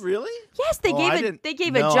 Yes. Did you really? Yes, they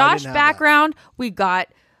gave a Josh background. We got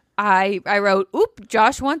I wrote, "Oop,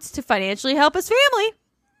 Josh wants to financially help his family."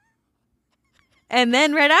 And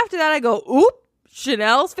then right after that, I go, oop,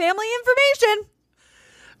 Chanel's family information.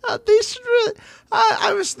 They should really.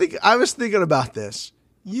 I was thinking about this.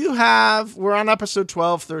 We're on episode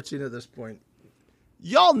 12, 13 at this point.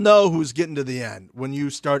 Y'all know who's getting to the end when you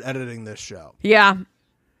start editing this show. Yeah.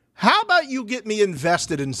 How about you get me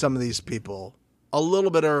invested in some of these people a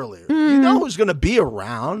little bit earlier? You know who's going to be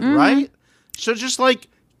around, right? So just like,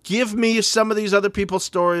 give me some of these other people's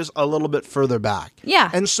stories a little bit further back. Yeah.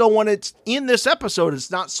 And so when it's in this episode, it's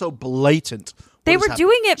not so blatant. They were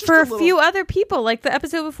doing it just for a few other people. Like the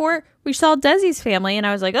episode before, we saw Desi's family, and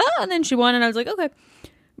I was like, oh, and then she won, and I was like, okay.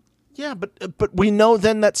 Yeah, but we know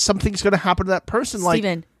then that something's going to happen to that person.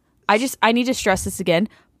 Steven, I need to stress this again.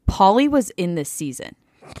 Pauly was in this season.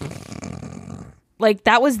 Like,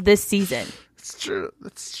 that was this season. It's true.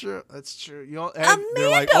 That's true.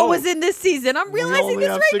 Amanda was in this season. I'm realizing this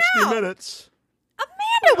right 60 now. minutes.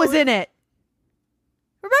 Amanda was in it.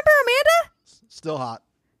 Remember Amanda? Still hot.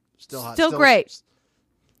 Still great.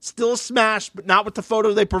 Still a smash, but not with the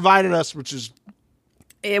photo they provided us, which is...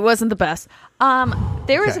 It wasn't the best.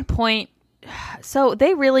 There was a point... So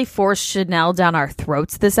they really forced Chanel down our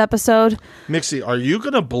throats this episode. Mixie, are you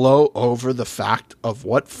going to blow over the fact of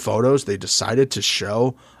what photos they decided to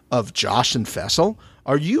show of Josh and Fessel?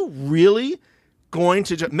 Are you really going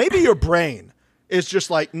to... Maybe your brain is just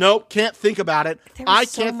like, nope, can't think about it. I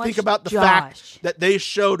can't think about the fact that they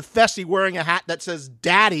showed Fessy wearing a hat that says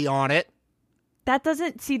Daddy on it. That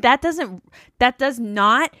does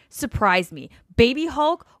not surprise me. Baby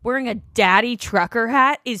Hulk wearing a Daddy Trucker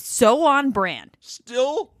hat is so on brand.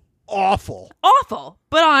 Still awful. Awful,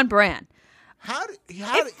 but on brand.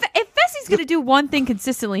 If Fessy's going to do one thing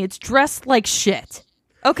consistently, it's dress like shit.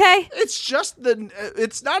 Okay?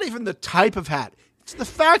 It's not even the type of hat. It's the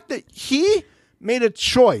fact that he made a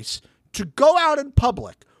choice to go out in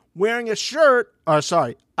public wearing a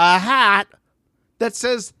hat that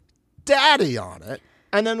says Daddy on it.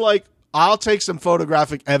 And then I'll take some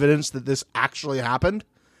photographic evidence that this actually happened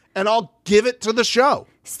and I'll give it to the show.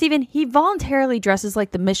 Steven, he voluntarily dresses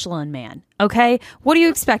like the Michelin Man. Okay? What are you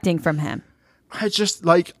expecting from him? I just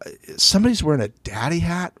somebody's wearing a daddy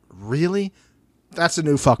hat? Really? That's a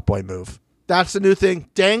new fuckboy move. That's a new thing.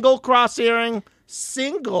 Dangle cross earring,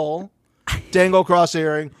 single dangle cross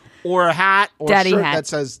earring, or a hat or daddy shirt hat that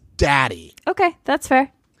says Daddy. Okay, that's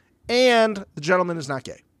fair. And the gentleman is not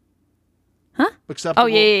gay. Huh? Acceptable. Oh,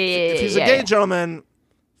 yeah. If he's a gay gentleman,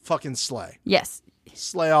 fucking slay. Yes.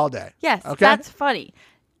 Slay all day. Yes, okay? That's funny.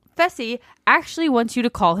 Fessy actually wants you to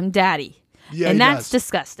call him Daddy. Yeah, and that's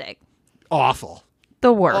disgusting. Awful.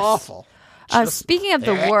 The worst. Awful. Speaking of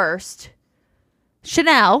the worst,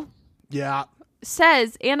 Chanel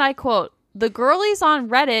says, and I quote, "The girlies on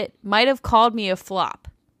Reddit might have called me a flop."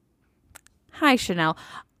 Hi, Chanel.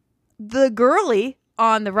 The girly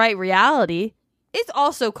on The Right Reality is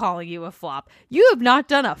also calling you a flop. You have not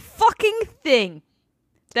done a fucking thing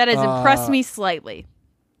that has impressed me slightly.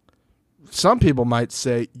 Some people might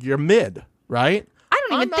say you're mid, right?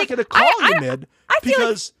 I'm not going to call you mid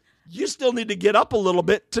because you still need to get up a little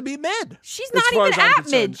bit to be mid. She's not even at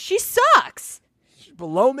mid. She sucks. She's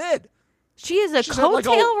below mid. She is a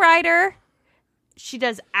coattail rider. She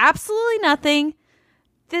does absolutely nothing.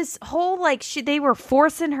 This whole they were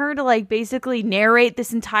forcing her to basically narrate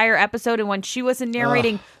this entire episode, and when she wasn't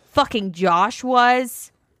narrating, fucking Josh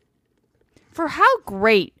was. For how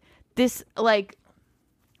great this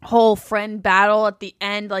whole friend battle at the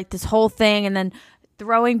end, this whole thing, and then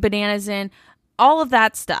throwing bananas in, all of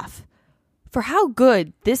that stuff. For how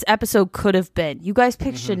good this episode could have been. You guys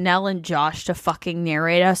picked Chanel and Josh to fucking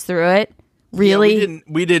narrate us through it. Really? Yeah,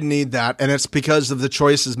 we didn't need that, and it's because of the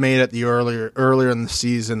choices made at the earlier in the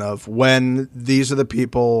season of when these are the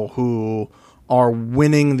people who are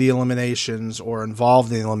winning the eliminations or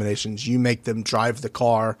involved in the eliminations. You make them drive the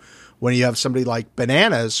car. When you have somebody like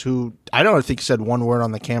Bananas, who I don't think said one word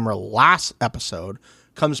on the camera last episode,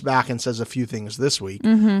 comes back and says a few things this week.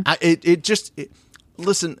 Mm-hmm.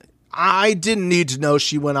 Listen, I didn't need to know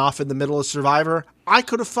she went off in the middle of Survivor. I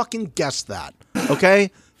could have fucking guessed that.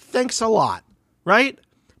 Okay? Thanks a lot. Right?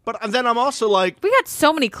 But then I'm also like, we got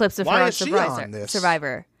so many clips of her on episode?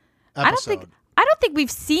 Survivor. I don't think we've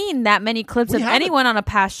seen that many clips of anyone on a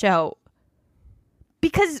past show.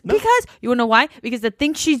 Because you wanna know why? Because the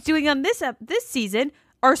things she's doing on this season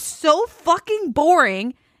are so fucking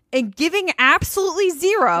boring and giving absolutely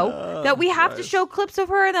zero that we have to show clips of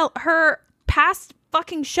her in her past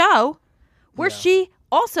fucking show where she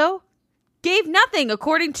also gave nothing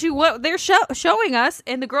according to what they're showing us,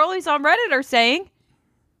 and the girlies on Reddit are saying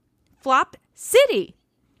flop city.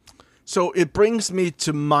 So it brings me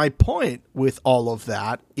to my point with all of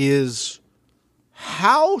that is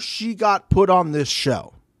how she got put on this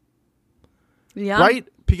show. Yeah. Right?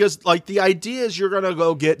 Because like the idea is you're going to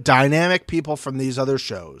go get dynamic people from these other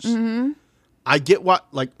shows. Mm-hmm. I get what,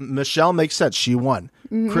 like Michelle makes sense. She won.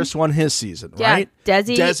 Mm-hmm. Chris won his season, right?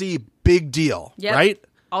 Desi, big deal, right?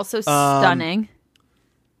 Also stunning.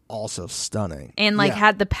 And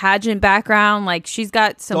had the pageant background. Like she's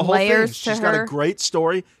got some layers to her. She's got a great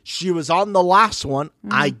story. She was on the last one. Mm-hmm.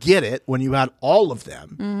 I get it when you had all of them.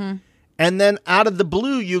 Mm-hmm. And then out of the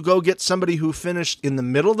blue, you go get somebody who finished in the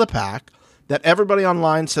middle of the pack that everybody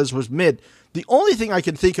online says was mid. The only thing I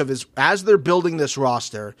can think of is as they're building this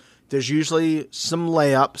roster, there's usually some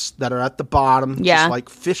layups that are at the bottom, just like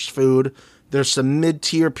fish food. There's some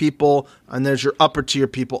mid-tier people, and there's your upper-tier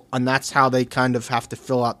people, and that's how they kind of have to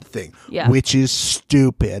fill out the thing, which is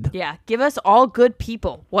stupid. Yeah, give us all good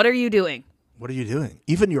people. What are you doing? What are you doing?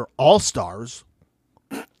 Even your all-stars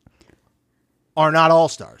are not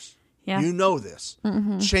all-stars. Yeah. You know this.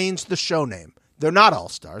 Mm-hmm. Change the show name. They're not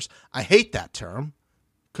all-stars. I hate that term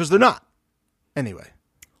because they're not. Anyway.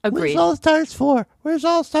 Agreed. Where's All-Stars 4? Where's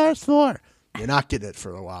All-Stars 4? You're not getting it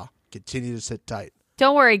for a while. Continue to sit tight.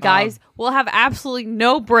 Don't worry, guys. We'll have absolutely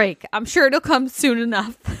no break. I'm sure it'll come soon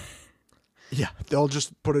enough. Yeah, they'll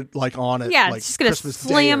just put it on it. Yeah, like it's just going to Christmas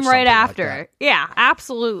slam right after. Like yeah,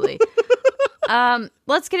 absolutely.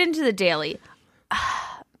 Let's get into the daily.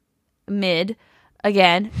 Mid.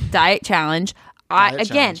 Again, diet challenge.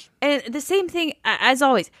 And the same thing as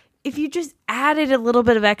always. If you just added a little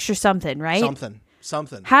bit of extra something, right?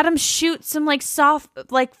 Something. Had him shoot some soft,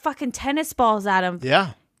 fucking tennis balls at him.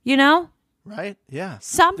 Yeah. You know? Right? Yeah.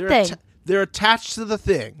 Something. They're attached to the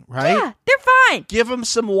thing, right? Yeah, they're fine. Give them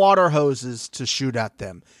some water hoses to shoot at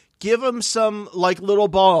them. Give them some little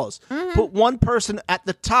balls. Mm-hmm. Put one person at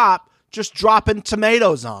the top just dropping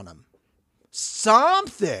tomatoes on them.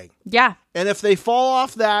 Something. Yeah. And if they fall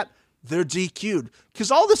off that, they're DQ'd.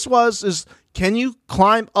 Because all this is, can you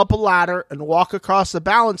climb up a ladder and walk across the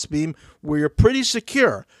balance beam where you're pretty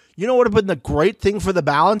secure? You know what would have been the great thing for the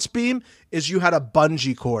balance beam is you had a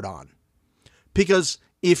bungee cord on. Because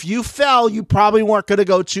if you fell, you probably weren't going to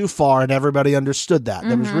go too far, and everybody understood that. Mm-hmm.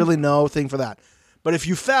 There was really no thing for that. But if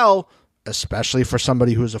you fell, especially for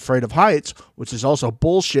somebody who's afraid of heights, which is also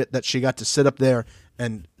bullshit that she got to sit up there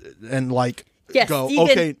and go, Steven.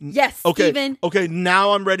 okay, Steven. Okay,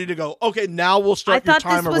 now I'm ready to go. Okay, now we'll start your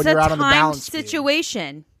timer when you're out on the balance beam.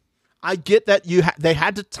 Situation. I get that they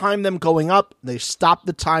had to time them going up. They stopped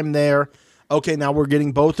the time there. Okay, now we're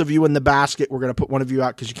getting both of you in the basket. We're going to put one of you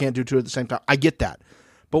out because you can't do two at the same time. I get that.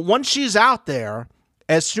 But once she's out there,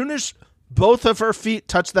 as soon as both of her feet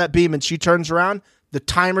touch that beam and she turns around, the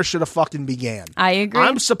timer should have fucking began. I agree.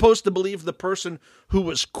 I'm supposed to believe the person who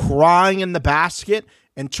was crying in the basket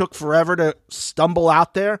and took forever to stumble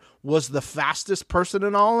out there was the fastest person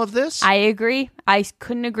in all of this. I agree. I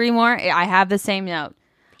couldn't agree more. I have the same note.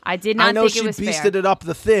 I did not think it was fair. I know she beasted it up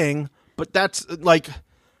the thing, but that's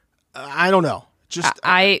I don't know.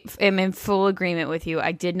 I am in full agreement with you.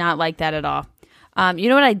 I did not like that at all. You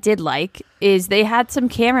know what I did like is they had some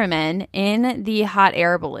cameramen in the hot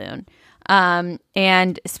air balloon.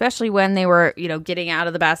 And especially when they were, getting out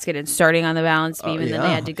of the basket and starting on the balance beam, and then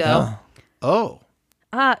they had to go. Yeah. Oh.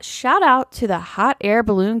 Shout out to the hot air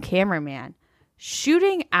balloon cameraman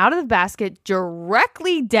shooting out of the basket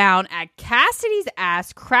directly down at Cassidy's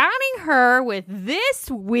ass, crowning her with this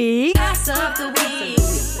week. Ass of the week.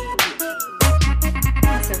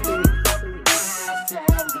 Ass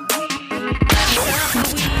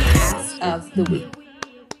of the week.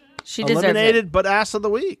 She deserved eliminated, it. But ass of the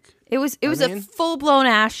week. It was a full-blown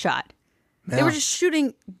ass shot. Yeah. They were just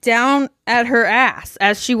shooting down at her ass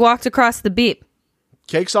as she walked across the beep.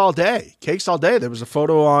 Cakes all day. There was a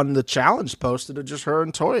photo on the challenge posted of just her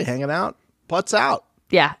and Tori hanging out, butts out.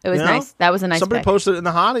 Yeah, it was nice. That was a nice Somebody posted it in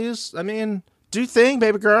the hotties. I mean, do your thing,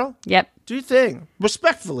 baby girl. Yep. Do your thing.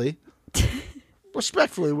 Respectfully.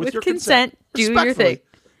 With your consent. Do your thing.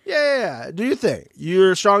 Yeah. Do your thing.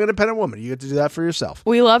 You're a strong, independent woman. You get to do that for yourself.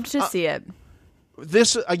 We love to see it.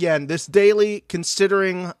 This daily,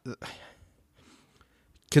 considering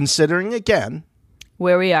again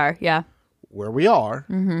where we are,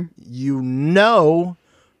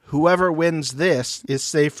 whoever wins this is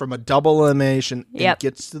safe from a double elimination and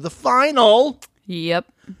gets to the final.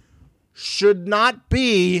 Yep. Should not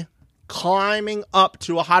be climbing up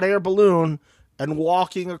to a hot air balloon and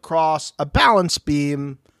walking across a balance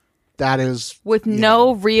beam that is with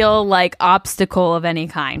no real obstacle of any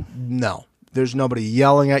kind. No. There's nobody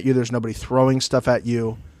yelling at you. There's nobody throwing stuff at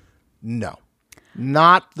you. No.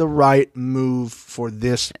 Not the right move for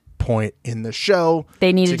this point in the show.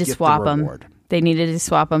 They needed to swap them. They needed to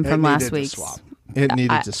swap them from last week. It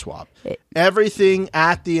needed to swap. Everything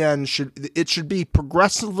at the end should be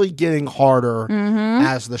progressively getting harder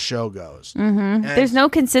as the show goes. There's no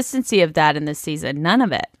consistency of that in this season. None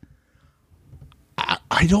of it.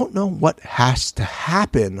 I don't know what has to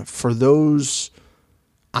happen for those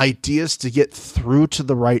ideas to get through to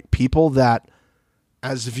the right people, that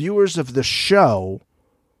as viewers of the show,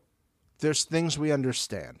 there's things we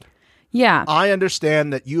understand. Yeah. I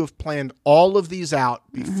understand that you have planned all of these out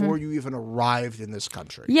before you even arrived in this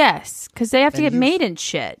country. Yes, because they have to get made and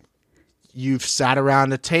shit. You've sat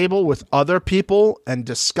around a table with other people and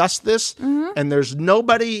discussed this, and there's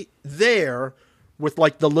nobody there with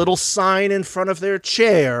the little sign in front of their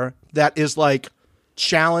chair that is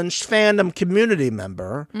challenged fandom community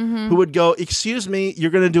member who would go, excuse me,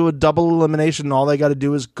 you're going to do a double elimination and all they got to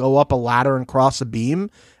do is go up a ladder and cross a beam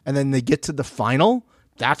and then they get to the final.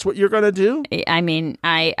 That's what you're going to do? I mean,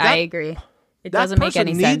 I agree. It doesn't make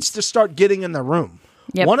any sense. That person needs to start getting in the room.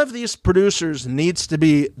 Yep. One of these producers needs to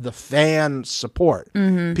be the fan support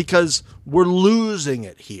because we're losing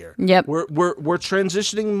it here. Yep. We're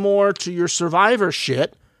transitioning more to your Survivor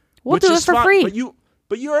shit. We'll do it for free. But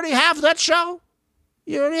you already have that show.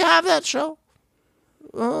 I'd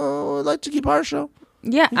like to keep our show.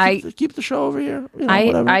 Yeah, keep the show over here.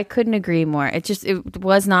 I couldn't agree more. It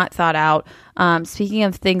was not thought out. Speaking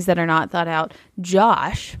of things that are not thought out,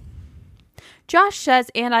 Josh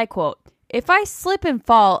says, and I quote, "If I slip and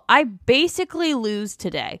fall, I basically lose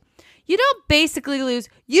today." You don't basically lose.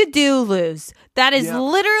 You do lose. That is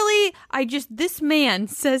literally. This man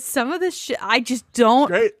says some of this shit. I just don't.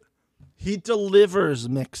 Great. He delivers,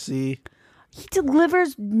 Mixie. He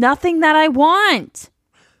delivers nothing that I want.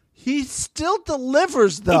 He still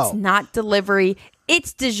delivers, though. It's not delivery.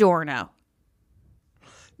 It's DiGiorno.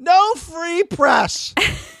 No free press.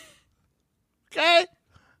 Okay?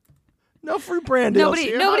 No free brand deals.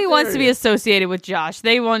 Nobody wants to be associated with Josh.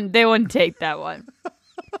 They wouldn't take that one.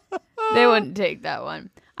 They wouldn't take that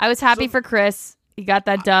one. I was happy for Chris. He got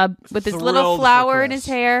that dub with his little flower in his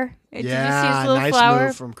hair. Did you see his little nice flower?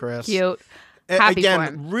 Move from Chris. Cute. Happy Again, for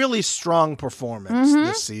him. really strong performance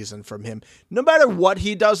this season from him. No matter what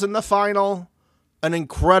he does in the final, an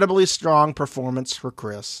incredibly strong performance for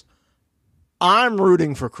Chris. I'm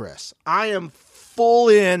rooting for Chris. I am full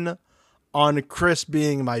in on Chris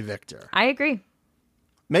being my victor. I agree.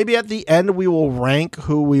 Maybe at the end we will rank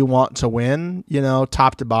who we want to win,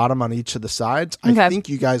 top to bottom on each of the sides. Okay. I think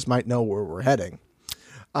you guys might know where we're heading.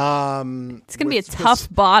 It's going to be a tough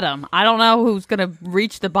bottom. I don't know who's going to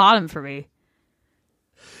reach the bottom for me.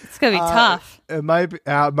 It's going to be tough. It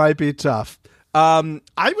might be tough.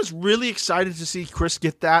 I was really excited to see Chris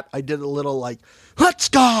get that. I did a little let's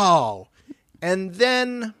go. And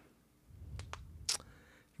then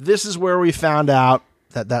this is where we found out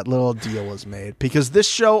that little deal was made, because this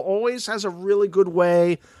show always has a really good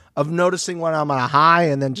way of noticing when I'm on a high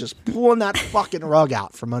and then just pulling that fucking rug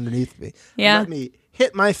out from underneath me. Yeah. Let me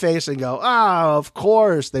hit my face and go, oh, of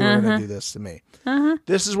course they were going to do this to me.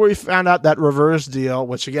 This is where we found out that reverse deal,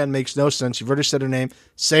 which again makes no sense. You've already said her name.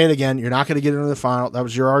 Say it again. You're not going to get into the final. That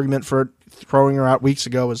was your argument for throwing her out weeks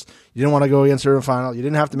ago, was you didn't want to go against her in the final. You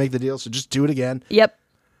didn't have to make the deal, so just do it again. Yep.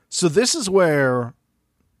 So this is where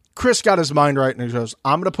Chris got his mind right and he goes,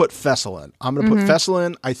 I'm going to put Fessel in. I'm going to put Fessel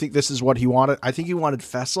in. I think this is what he wanted. I think he wanted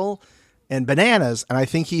Fessel and Bananas, and I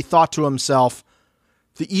think he thought to himself,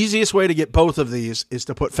 the easiest way to get both of these is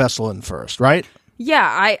to put Fessel in first, right?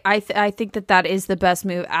 Yeah, I think that is the best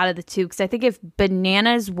move out of the two, because I think if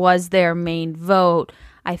Bananas was their main vote,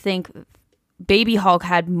 I think Baby Hulk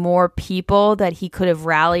had more people that he could have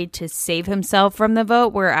rallied to save himself from the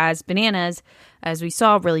vote, whereas Bananas, as we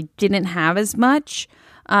saw, really didn't have as much.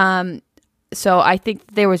 So I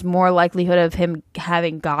think there was more likelihood of him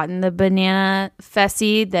having gotten the Banana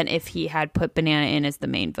Fessy than if he had put Banana in as the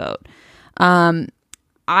main vote.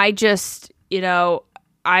 I just,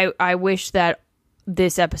 I wish that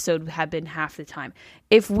this episode had been half the time.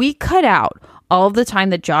 If we cut out all of the time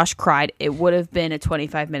that Josh cried, it would have been a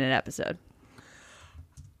 25-minute episode.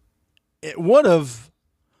 It would have.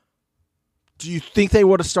 Do you think they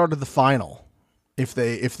would have started the final if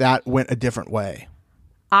that went a different way?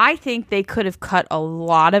 I think they could have cut a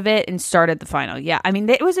lot of it and started the final. Yeah, I mean,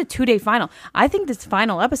 it was a 2-day final. I think this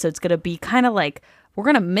final episode's going to be kind of like, we're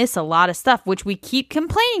going to miss a lot of stuff, which we keep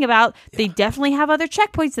complaining about. Yeah. They definitely have other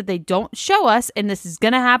checkpoints that they don't show us, and this is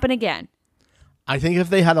going to happen again. I think if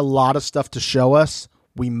they had a lot of stuff to show us,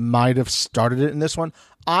 we might have started it in this one.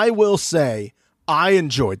 I will say, I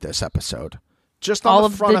enjoyed this episode. Just on all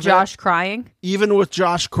the front of the Josh crying? Even with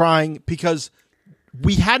Josh crying, because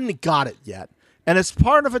we hadn't got it yet. And as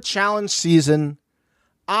part of a challenge season,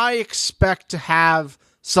 I expect to have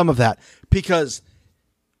some of that. Because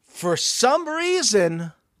for some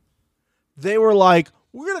reason, they were like,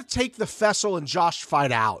 we're going to take the Fessel and Josh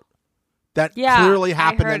fight out. That clearly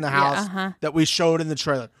happened in the house that we showed in the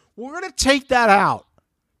trailer. We're going to take that out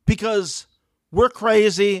because we're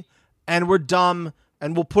crazy and we're dumb,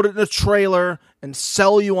 and we'll put it in a trailer and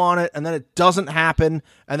sell you on it, and then it doesn't happen,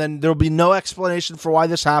 and then there'll be no explanation for why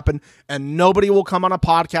this happened, and nobody will come on a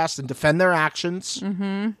podcast and defend their actions.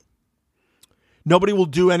 Mm-hmm. Nobody will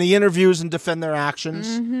do any interviews and defend their actions.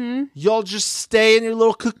 Mm-hmm. You'll just stay in your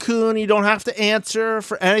little cocoon. You don't have to answer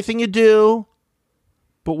for anything you do,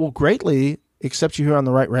 but we'll greatly accept you here on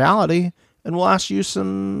The Right Reality, and we'll ask you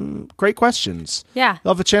some great questions. Yeah.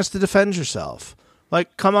 You'll have a chance to defend yourself.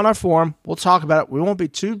 Like, come on our forum. We'll talk about it. We won't be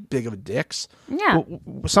too big of a dicks. Yeah.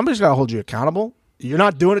 Somebody's got to hold you accountable. You're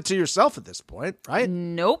not doing it to yourself at this point, right?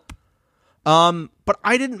 Nope. But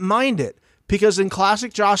I didn't mind it because in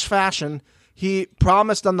classic Josh fashion, he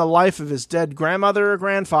promised on the life of his dead grandmother or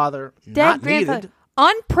grandfather. Not needed.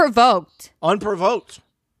 Unprovoked.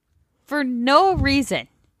 For no reason.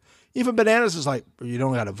 Even Bananas is like, you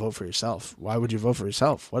don't got to vote for yourself. Why would you vote for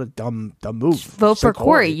yourself? What a dumb move. Just vote for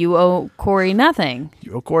Corey. You owe Corey nothing.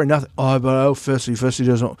 You owe Corey nothing. Oh, but I owe Fessy. Fessy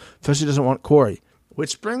doesn't want Corey.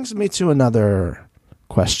 Which brings me to another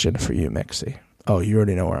question for you, Mixie. Oh, you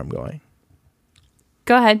already know where I'm going.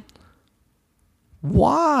 Go ahead.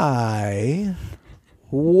 Why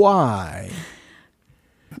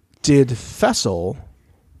did Fessel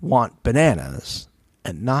want Bananas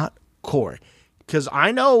and not Corey? Because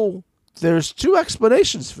I know there's two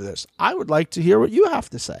explanations for this. I would like to hear what you have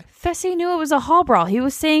to say. Fessy knew it was a hall brawl. He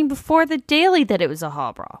was saying before the daily that it was a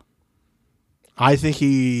hall brawl. I think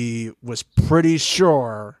he was pretty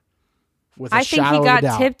sure with a shadow of a doubt. I think he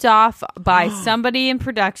got tipped off by somebody in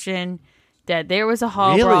production that there was a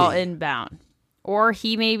hall brawl inbound. Or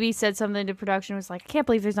he maybe said something to production, was like, I can't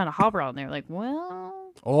believe there's not a hall brawl. And they were like, well...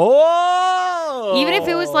 Oh! Even if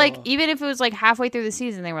it was like halfway through the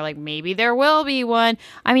season, they were like, maybe there will be one.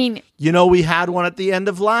 I mean... You know, we had one at the end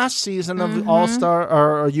of last season of All-Star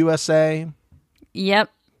or USA.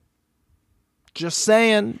 Yep. Just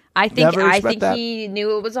saying. I think he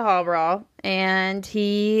knew it was a hall brawl. And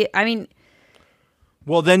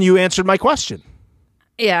well, then you answered my question.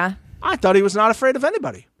 Yeah. I thought he was not afraid of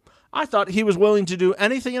anybody. I thought he was willing to do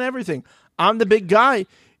anything and everything. I'm the big guy.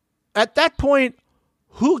 At that point,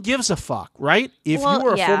 who gives a fuck, right? If you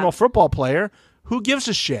were a former football player, who gives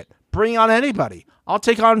a shit? Bring on anybody. I'll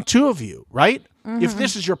take on two of you, right? Mm-hmm. If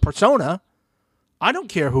this is your persona, I don't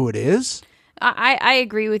care who it is. I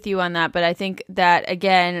agree with you on that, but I think that,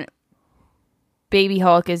 again, Baby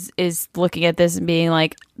Hulk is looking at this and being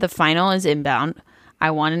like, the final is inbound.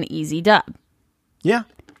 I want an easy dub. Yeah.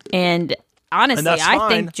 And honestly, I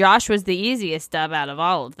think Josh was the easiest dub out of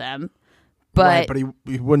all of them. But, right, but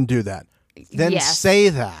he wouldn't do that. Then say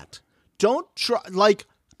that. Don't try, like,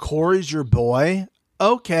 Corey's your boy.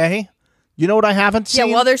 Okay. You know what I haven't seen?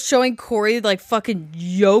 Yeah, while they're showing Corey, like, fucking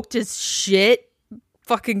yoked as shit,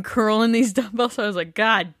 fucking curling these dumbbells. I was like,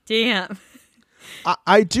 God damn.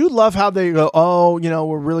 I do love how they go, oh,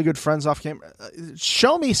 we're really good friends off camera.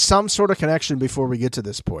 Show me some sort of connection before we get to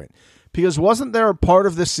this point. Because wasn't there a part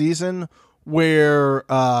of this season where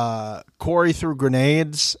Corey threw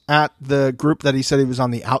grenades at the group that he said he was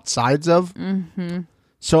on the outsides of? Mm-hmm.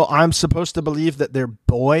 So I'm supposed to believe that they're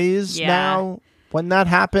boys now when that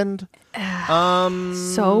happened?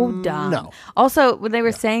 So dumb. No. Also, when they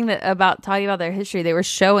were saying that about talking about their history, they were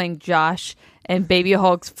showing Josh and Baby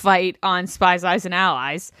Hulk's fight on Spies, Lies, and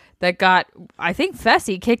Allies that got, I think,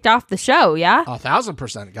 Fessy kicked off the show, yeah?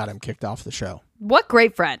 1,000% got him kicked off the show. What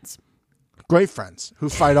great friends. Great friends who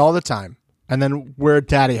fight all the time and then wear a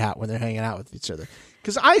daddy hat when they're hanging out with each other.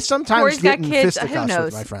 Because I sometimes get in fisticuffs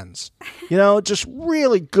with my friends. Just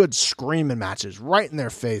really good screaming matches right in their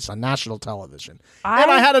face on national television.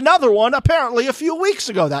 And I had another one apparently a few weeks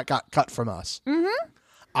ago that got cut from us. Mm-hmm.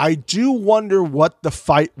 I do wonder what the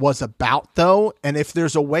fight was about, though, and if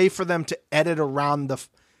there's a way for them to edit around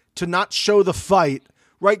to not show the fight,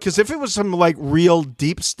 right? Because if it was some like real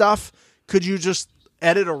deep stuff, could you just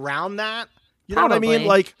edit around that? You know what I mean?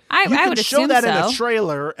 Like, you could show that in a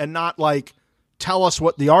trailer and not like tell us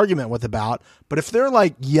what the argument was about. But if they're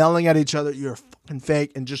like yelling at each other, you're fucking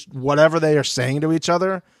fake, and just whatever they are saying to each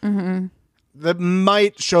other, that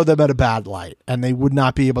might show them at a bad light, and they would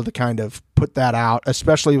not be able to kind of put that out,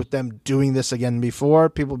 especially with them doing this again before.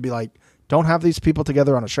 People would be like, don't have these people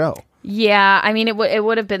together on a show. Yeah, I mean, it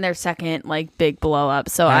would have been their second like big blow up,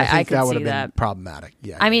 so I could that see would have that. been problematic.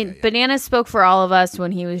 Yeah, I mean, Bananas spoke for all of us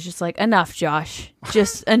when he was just like, "Enough, Josh,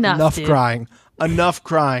 just enough, enough dude. crying, enough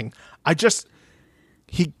crying." It's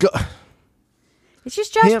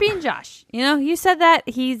just Josh being Josh. You know, you said that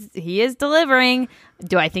he is delivering.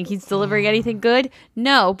 Do I think he's delivering anything good?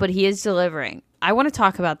 No, but he is delivering. I want to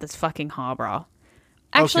talk about this fucking Hall Brawl.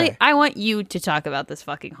 Actually, okay. I want you to talk about this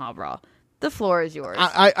fucking Hall Brawl. The floor is yours.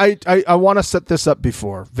 I want to set this up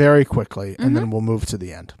before very quickly, and then we'll move to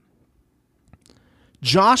the end.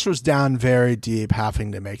 Josh was down very deep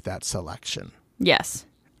having to make that selection. Yes.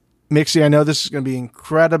 Mixie, I know this is going to be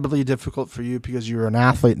incredibly difficult for you because you're an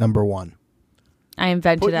athlete, number one. I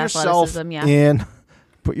invented athleticism, yeah.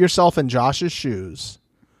 Put yourself in Josh's shoes.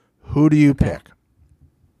 Who do you pick?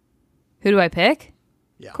 Who do I pick?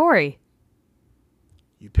 Yeah. Corey.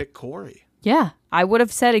 You pick Corey. Yeah. I would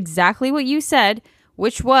have said exactly what you said,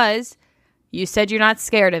 which was, you said you're not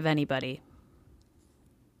scared of anybody.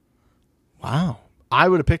 Wow. I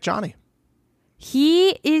would have picked Johnny.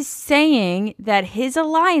 He is saying that his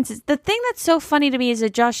alliances, the thing that's so funny to me is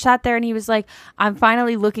that Josh sat there and he was like, I'm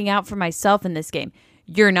finally looking out for myself in this game.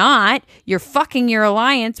 You're not. You're fucking your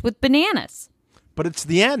alliance with Bananas. But it's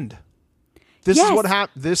the end. This is what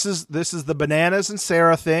happened. This is the Bananas and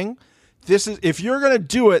Sarah thing. This is, if you're going to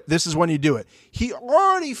do it, this is when you do it. He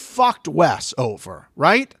already fucked Wes over,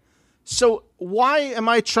 right? So why am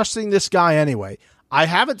I trusting this guy anyway? I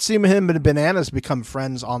haven't seen him and Bananas become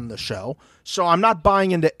friends on the show, so I'm not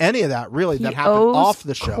buying into any of that, really, that happened off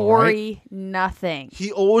the show. Corey right? Nothing.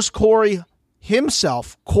 He owes Corey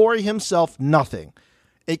himself nothing,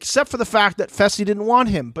 except for the fact that Fessy didn't want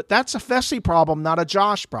him. But that's a Fessy problem, not a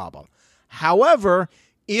Josh problem. However,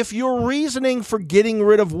 if your reasoning for getting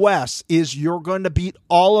rid of Wes is you're going to beat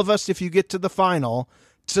all of us if you get to the final,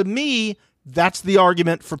 to me, that's the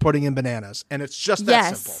argument for putting in Bananas. And it's just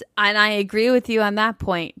that simple. Yes, and I agree with you on that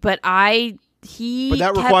point. But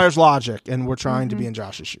that requires logic, and we're trying to be in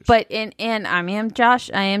Josh's shoes. But I am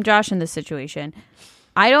Josh in this situation.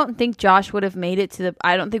 I don't think Josh would have made it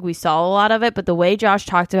I don't think we saw a lot of it, but the way Josh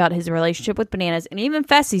talked about his relationship with Bananas, and even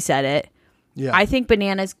Fessy said it, I think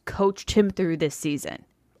Bananas coached him through this season.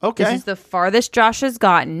 Okay. This is the farthest Josh has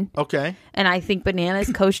gotten. Okay. And I think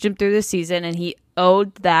Bananas coached him through the season, and he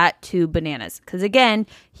owed that to Bananas. Because, again,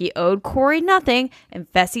 he owed Corey nothing,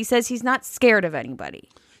 and Fessy says he's not scared of anybody.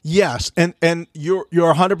 Yes, and you're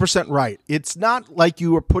 100% right. It's not like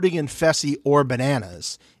you were putting in Fessy or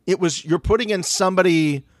Bananas. You're putting in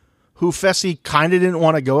somebody who Fessy kind of didn't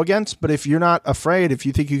want to go against, but if you're not afraid, if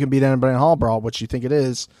you think you can beat anybody in Hall Brawl, which you think it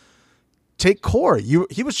is, take Corey.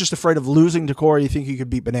 He was just afraid of losing to Corey. You think you could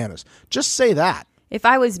beat Bananas. Just say that. If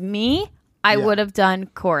I was me, I would have done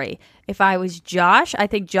Corey. If I was Josh, I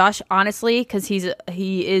think Josh, honestly, because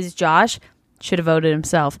he is Josh, should have voted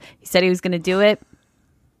himself. He said he was going to do it.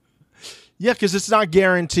 Yeah, because it's not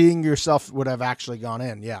guaranteeing yourself would have actually gone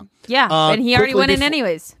in. Yeah. Yeah, and he already went in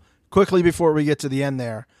anyways. Quickly before we get to the end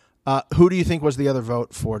there, who do you think was the other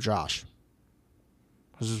vote for Josh?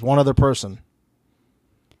 Because there's one other person.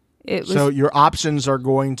 So your options are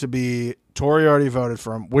going to be Tori already voted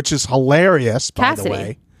for him, which is hilarious, by the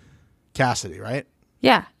way. Cassidy, right?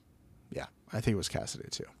 Yeah. Yeah, I think it was Cassidy,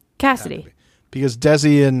 too. Cassidy. Because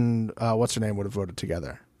Desi and what's her name would have voted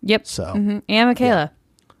together. Yep. So and Michaela.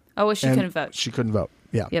 Yeah. Oh, well, she couldn't vote. She couldn't vote.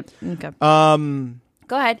 Yeah. Yep. Okay. Go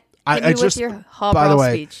ahead. With your Hall by the Brawl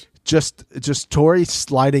way, speech. just Tori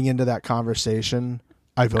sliding into that conversation.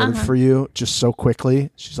 I voted for you just so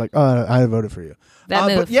quickly. She's like, "Oh, I voted for you."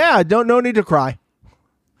 But yeah, no need to cry.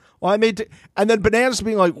 Well, and then Bananas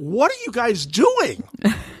being like, "What are you guys doing?"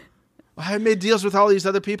 I made deals with all these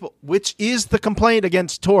other people, which is the complaint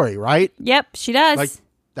against Tori, right? Yep, she does. Like,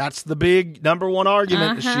 that's the big number one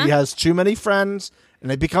argument. She has too many friends,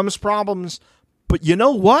 and it becomes problems. But you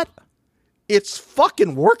know what? It's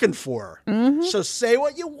fucking working for her. Mm-hmm. So say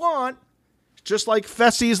what you want. Just like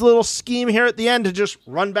Fessy's little scheme here at the end to just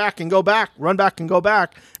run back and go back,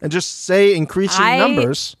 and just say increasing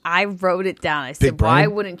numbers. I wrote it down. I said, why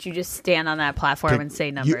wouldn't you just stand on that platform and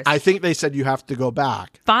say numbers? I think they said you have to go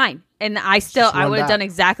back. Fine. And I would have done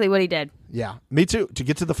exactly what he did. Yeah, me too. To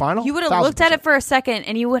get to the final, you would have looked at it for a second,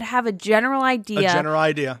 and you would have a general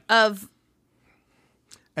idea. Of.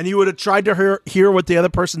 And you would have tried to hear what the other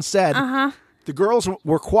person said. The girls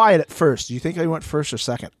were quiet at first. Do you think they went first or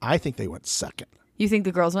second? I think they went second. You think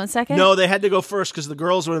the girls went second? No, they had to go first because the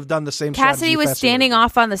girls would have done the same. Cassidy was standing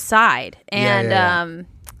off on the side, and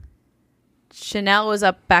Chanel was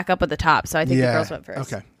back up at the top. So I think the girls went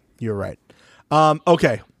first. Okay, you're right.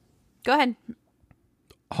 Okay, go ahead.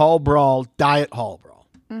 Hall brawl, diet hall brawl.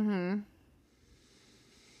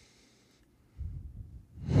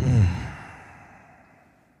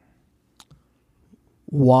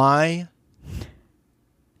 Why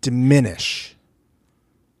diminish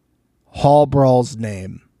Hall Brawl's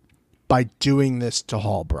name by doing this to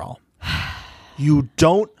Hall Brawl? You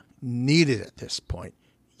don't need it at this point.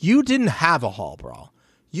 You didn't have a Hall Brawl.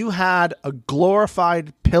 You had a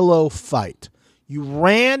glorified pillow fight. You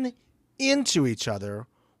ran into each other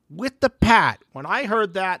with the pad. When I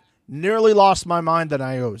heard that, nearly lost my mind that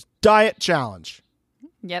I was diet challenge.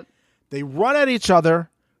 Yep. They run at each other.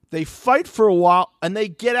 They fight for a while, and they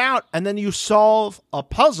get out, and then you solve a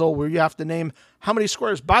puzzle where you have to name how many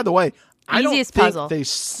squares. By the way, I don't think they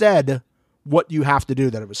said what you have to do,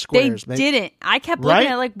 that it was squares. They didn't. I kept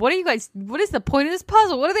looking at what is the point of this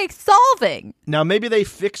puzzle? What are they solving? Now, maybe they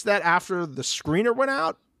fixed that after the screener went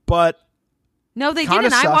out, but... No, they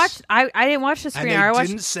didn't. I didn't watch the screener. And they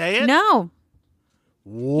didn't say it? No.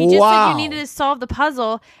 He just said you needed to solve the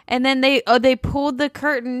puzzle, and then they pulled the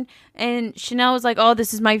curtain, and Chanel was like, "Oh,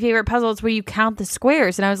 this is my favorite puzzle. It's where you count the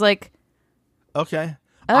squares." And I was like, "Okay."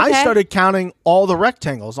 I started counting all the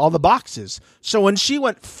rectangles, all the boxes. So when she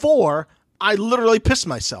went 4, I literally pissed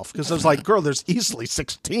myself because I was like, "Girl, there's easily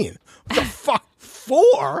 16. What the fuck,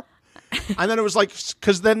 4?" And then it was like,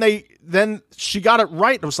 because then she got it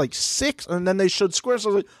right. It was like 6, and then they showed squares. I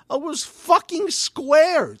was like, "Oh, it was fucking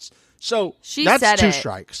squares." So that's 2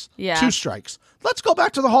 strikes. Yeah. 2 strikes. Let's go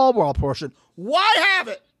back to the Hall Brawl portion. Why have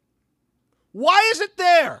it? Why is it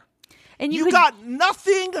there? And you got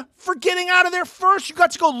nothing for getting out of there first. You got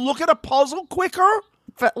to go look at a puzzle quicker.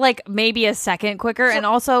 For like maybe a second quicker. And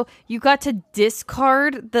also you got to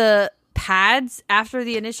discard the pads after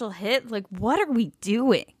the initial hit. Like, what are we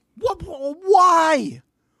doing? Why?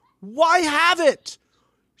 Why have it?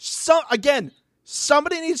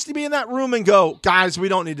 Somebody needs to be in that room and go, guys, we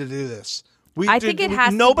don't need to do this. I think it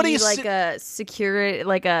has to be like a security,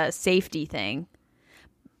 like a safety thing.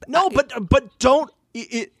 No, but don't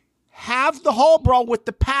have the Hall Brawl with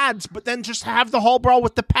the pads, but then just have the Hall Brawl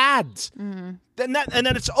with the pads. Mm-hmm. Then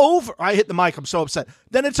it's over. I hit the mic. I'm so upset.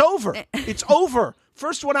 Then it's over. It's over.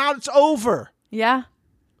 First one out, it's over. Yeah.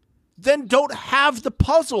 Then don't have the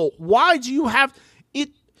puzzle. Why do you have it?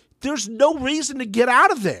 There's no reason to get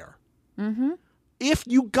out of there. Mm-hmm. If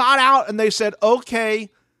you got out and they said,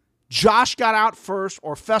 okay, Josh got out first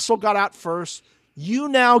or Fessel got out first, you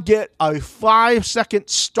now get a 5-second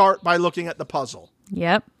start by looking at the puzzle.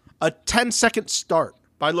 Yep. A 10-second start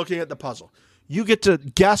by looking at the puzzle. You get to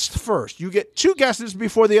guess first. You get 2 guesses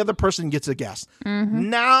before the other person gets a guess. Mm-hmm.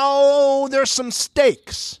 Now there's some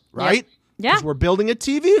stakes, right? Yeah. Because we're building a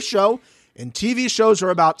TV show, and TV shows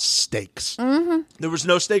are about stakes. Mm-hmm. There was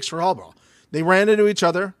no stakes for Hall Brawl. They ran into each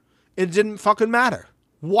other. It didn't fucking matter.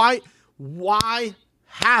 Why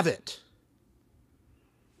have it?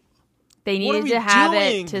 They needed to have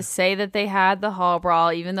it to say that they had the Hall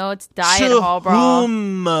Brawl, even though it's Diet Hall Brawl.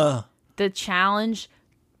 The challenge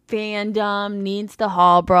fandom needs the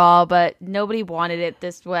Hall Brawl, but nobody wanted it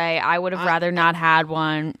this way. I would have rather not had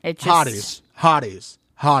one. It just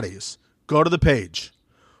Hotties. Go to the page.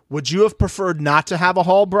 Would you have preferred not to have a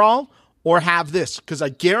Hall Brawl or have this? Because I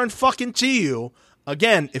guarantee you,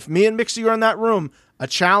 again, if me and Mixie are in that room, a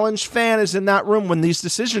challenge fan is in that room when these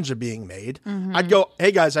decisions are being made, mm-hmm. I'd go,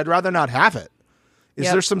 hey guys, I'd rather not have it.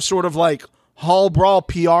 Is there some sort of like Hall Brawl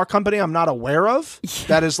PR company I'm not aware of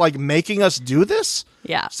that is like making us do this?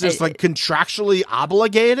 Yeah. It's just like contractually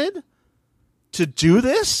obligated to do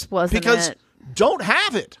this? Because don't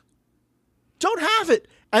have it. Don't have it.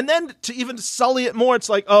 And then to even sully it more, it's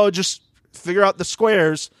like, oh, just figure out the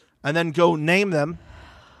squares and then go name them.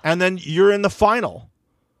 And then you're in the final.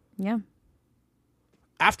 Yeah.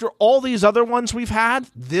 After all these other ones we've had,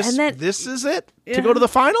 this is it to go to the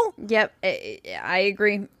final? Yep. I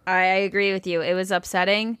agree. I agree with you. It was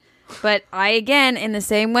upsetting. But in the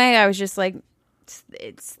same way, I was just like,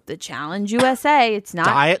 it's the Challenge USA. It's not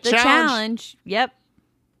Diet the challenge. Yep.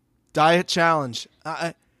 Diet Challenge.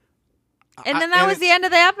 And then that was the end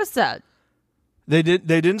of the episode. They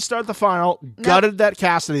didn't start the final. Nope. Gutted that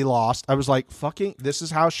Cassidy lost. I was like, fucking, this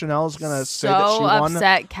is how Chanel is going to say that she won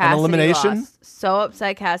an elimination? Lost. So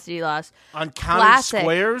upset Cassidy lost. On counting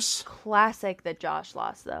squares? Classic that Josh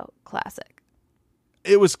lost, though. Classic.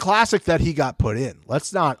 It was classic that he got put in.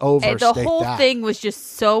 Let's not overstate that. The whole thing was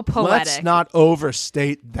just so poetic. Let's not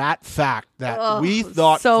overstate that fact that we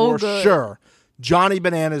thought for sure Johnny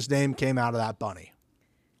Bananas' name came out of that bunny.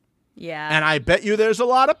 Yeah. And I bet you there's a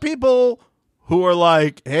lot of people who are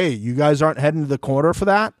like, hey, you guys aren't heading to the corner for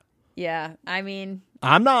that? Yeah. I mean,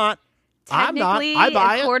 I'm not. Technically, I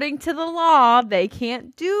buy it. According to the law, they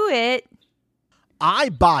can't do it. I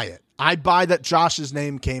buy it. I buy that Josh's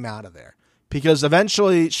name came out of there. Because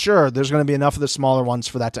eventually, sure, there's going to be enough of the smaller ones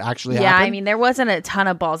for that to actually happen. Yeah, I mean, there wasn't a ton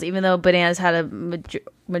of balls. Even though Bananas had a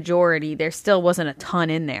majority, there still wasn't a ton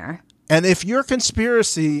in there. And if your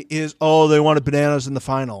conspiracy is, they wanted Bananas in the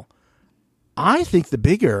final, I think the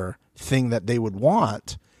bigger thing that they would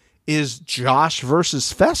want is Josh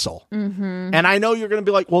versus Fessel. Mm-hmm. And I know you're going to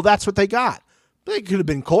be like, well, that's what they got. But it could have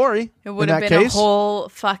been Corey. It would have been a whole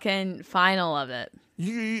fucking final of it.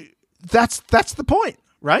 That's the point,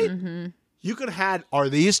 right? Mm-hmm. You could have had, are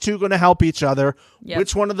these two going to help each other? Yep.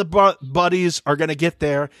 Which one of the buddies are going to get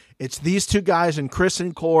there? It's these two guys and Chris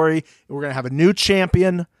and Corey. And we're going to have a new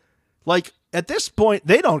champion. Like, at this point,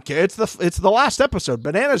 they don't care. It's the last episode.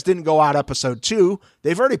 Bananas didn't go out episode 2.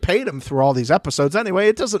 They've already paid him through all these episodes anyway.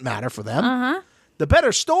 It doesn't matter for them. Uh-huh. The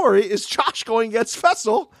better story is Josh going against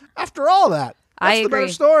Fessel after all that. That's the better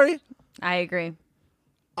story. I agree.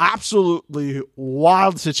 Absolutely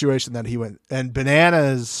wild situation that he went. And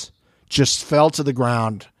Bananas just fell to the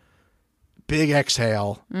ground. Big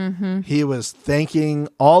exhale. Mm-hmm. He was thanking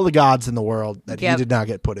all the gods in the world that he did not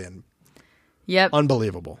get put in. Yep.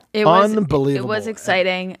 Unbelievable. Unbelievable. It was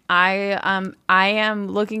exciting. I am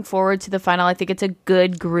looking forward to the final. I think it's a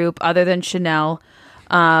good group other than Chanel.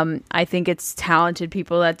 I think it's talented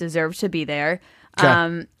people that deserve to be there.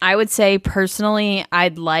 Okay. I would say personally,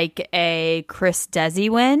 I'd like a Chris Desi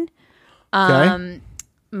win. Okay.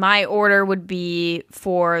 My order would be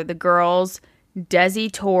for the girls, Desi,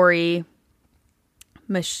 Tori,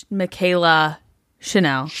 Michaela,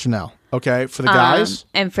 Chanel. Okay. For the guys?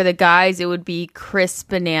 And for the guys, it would be Chris,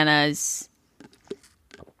 Bananas,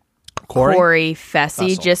 Corey,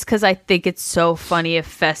 Fessy. Just because I think it's so funny if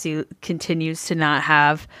Fessy continues to not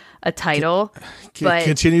have a title. But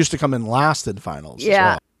continues to come in last in finals.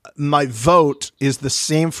 Yeah. As well. My vote is the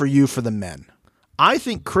same for you for the men. I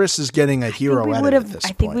think Chris is getting a hero edit at this point. I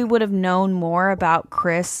think we would have known more about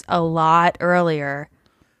Chris a lot earlier.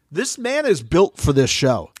 This man is built for this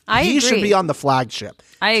show. He should be on the flagship.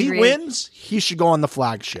 I agree. He wins, he should go on the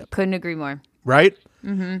flagship. Couldn't agree more. Right?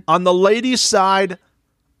 Mm-hmm. On the ladies' side,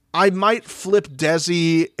 I might flip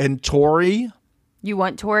Desi and Tori. You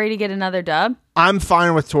want Tori to get another dub? I'm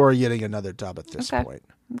fine with Tori getting another dub at this point.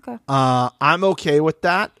 Okay. I'm okay with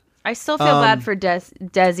that. I still feel bad for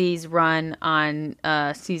Desi's run on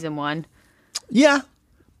season 1. Yeah,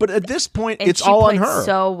 but at this point, it's all on her. She played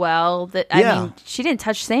so well that I mean, she didn't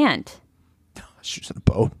touch sand. She was in a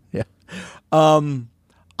boat. Yeah.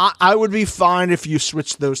 I would be fine if you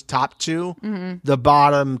switch those top two. Mm-hmm. The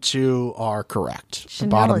bottom two are correct. Chanel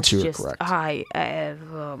the bottom two are correct.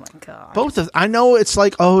 Oh my god. Both of. I know it's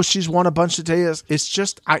like, she's won a bunch of days. It's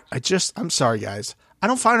just, I'm sorry, guys. I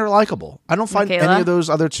don't find her likable. I don't find any of those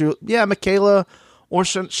other two. Yeah, Michaela or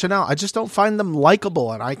Chanel. I just don't find them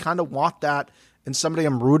likable, and I kind of want that in somebody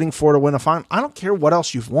I'm rooting for to win a final. I don't care what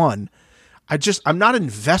else you've won. I'm not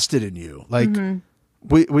invested in you. Like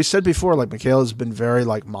we said before, like Michaela's been very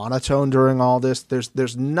like monotone during all this.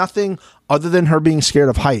 There's nothing other than her being scared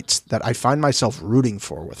of heights that I find myself rooting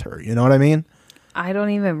for with her. You know what I mean? I don't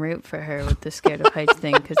even root for her with the scared of heights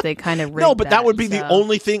thing because they kind of no, but that would be the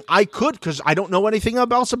only thing I could because I don't know anything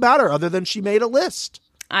else about her other than she made a list.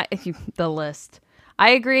 The list. I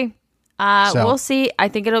agree. We'll see. I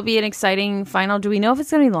think it'll be an exciting final. Do we know if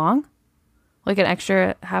it's going to be long? Like an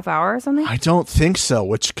extra half hour or something? I don't think so,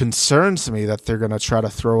 which concerns me that they're going to try to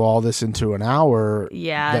throw all this into an hour.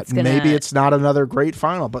 Yeah. Maybe it's not another great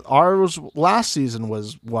final, but ours last season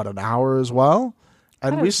was, an hour as well?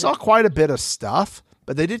 And we saw quite a bit of stuff,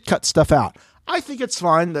 but they did cut stuff out. I think it's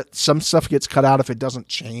fine that some stuff gets cut out if it doesn't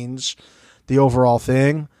change the overall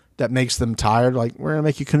thing that makes them tired. Like, we're going to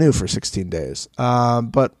make you canoe for 16 days.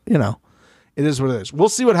 But, it is what it is. We'll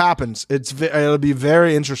see what happens. It'll be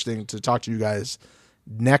very interesting to talk to you guys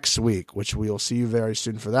next week, which we will see you very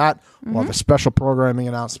soon for that. Mm-hmm. We'll have a special programming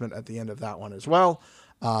announcement at the end of that one as well.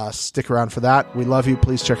 Stick around for that. We love you.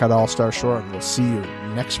 Please check out All Star Shore, and we'll see you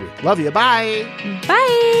next week. Love you. Bye.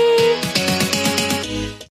 Bye.